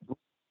time.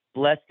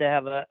 Blessed to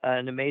have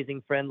an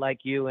amazing friend like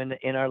you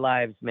in our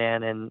lives,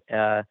 man. And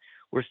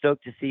we're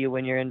stoked to see you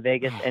when you're in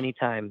Vegas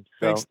anytime.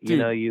 So Thanks,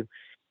 dude.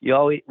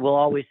 we'll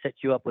always set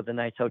you up with a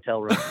nice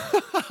hotel room.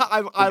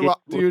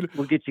 Dude.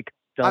 We'll get you.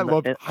 I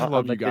love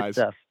on the you good guys.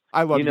 Stuff.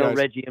 I love you guys.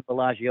 Reggie and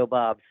Bellagio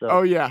Bob. So.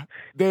 Oh yeah,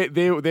 they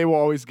will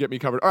always get me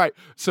covered. All right,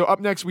 so up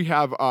next we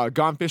have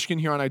Gone Fishkin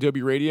here on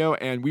Adobe Radio,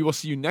 and we will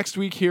see you next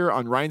week here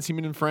on Ryan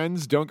Seaman and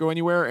Friends. Don't go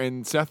anywhere.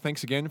 And Seth,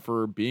 thanks again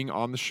for being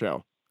on the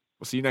show.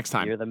 We'll see you next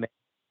time. You're the man.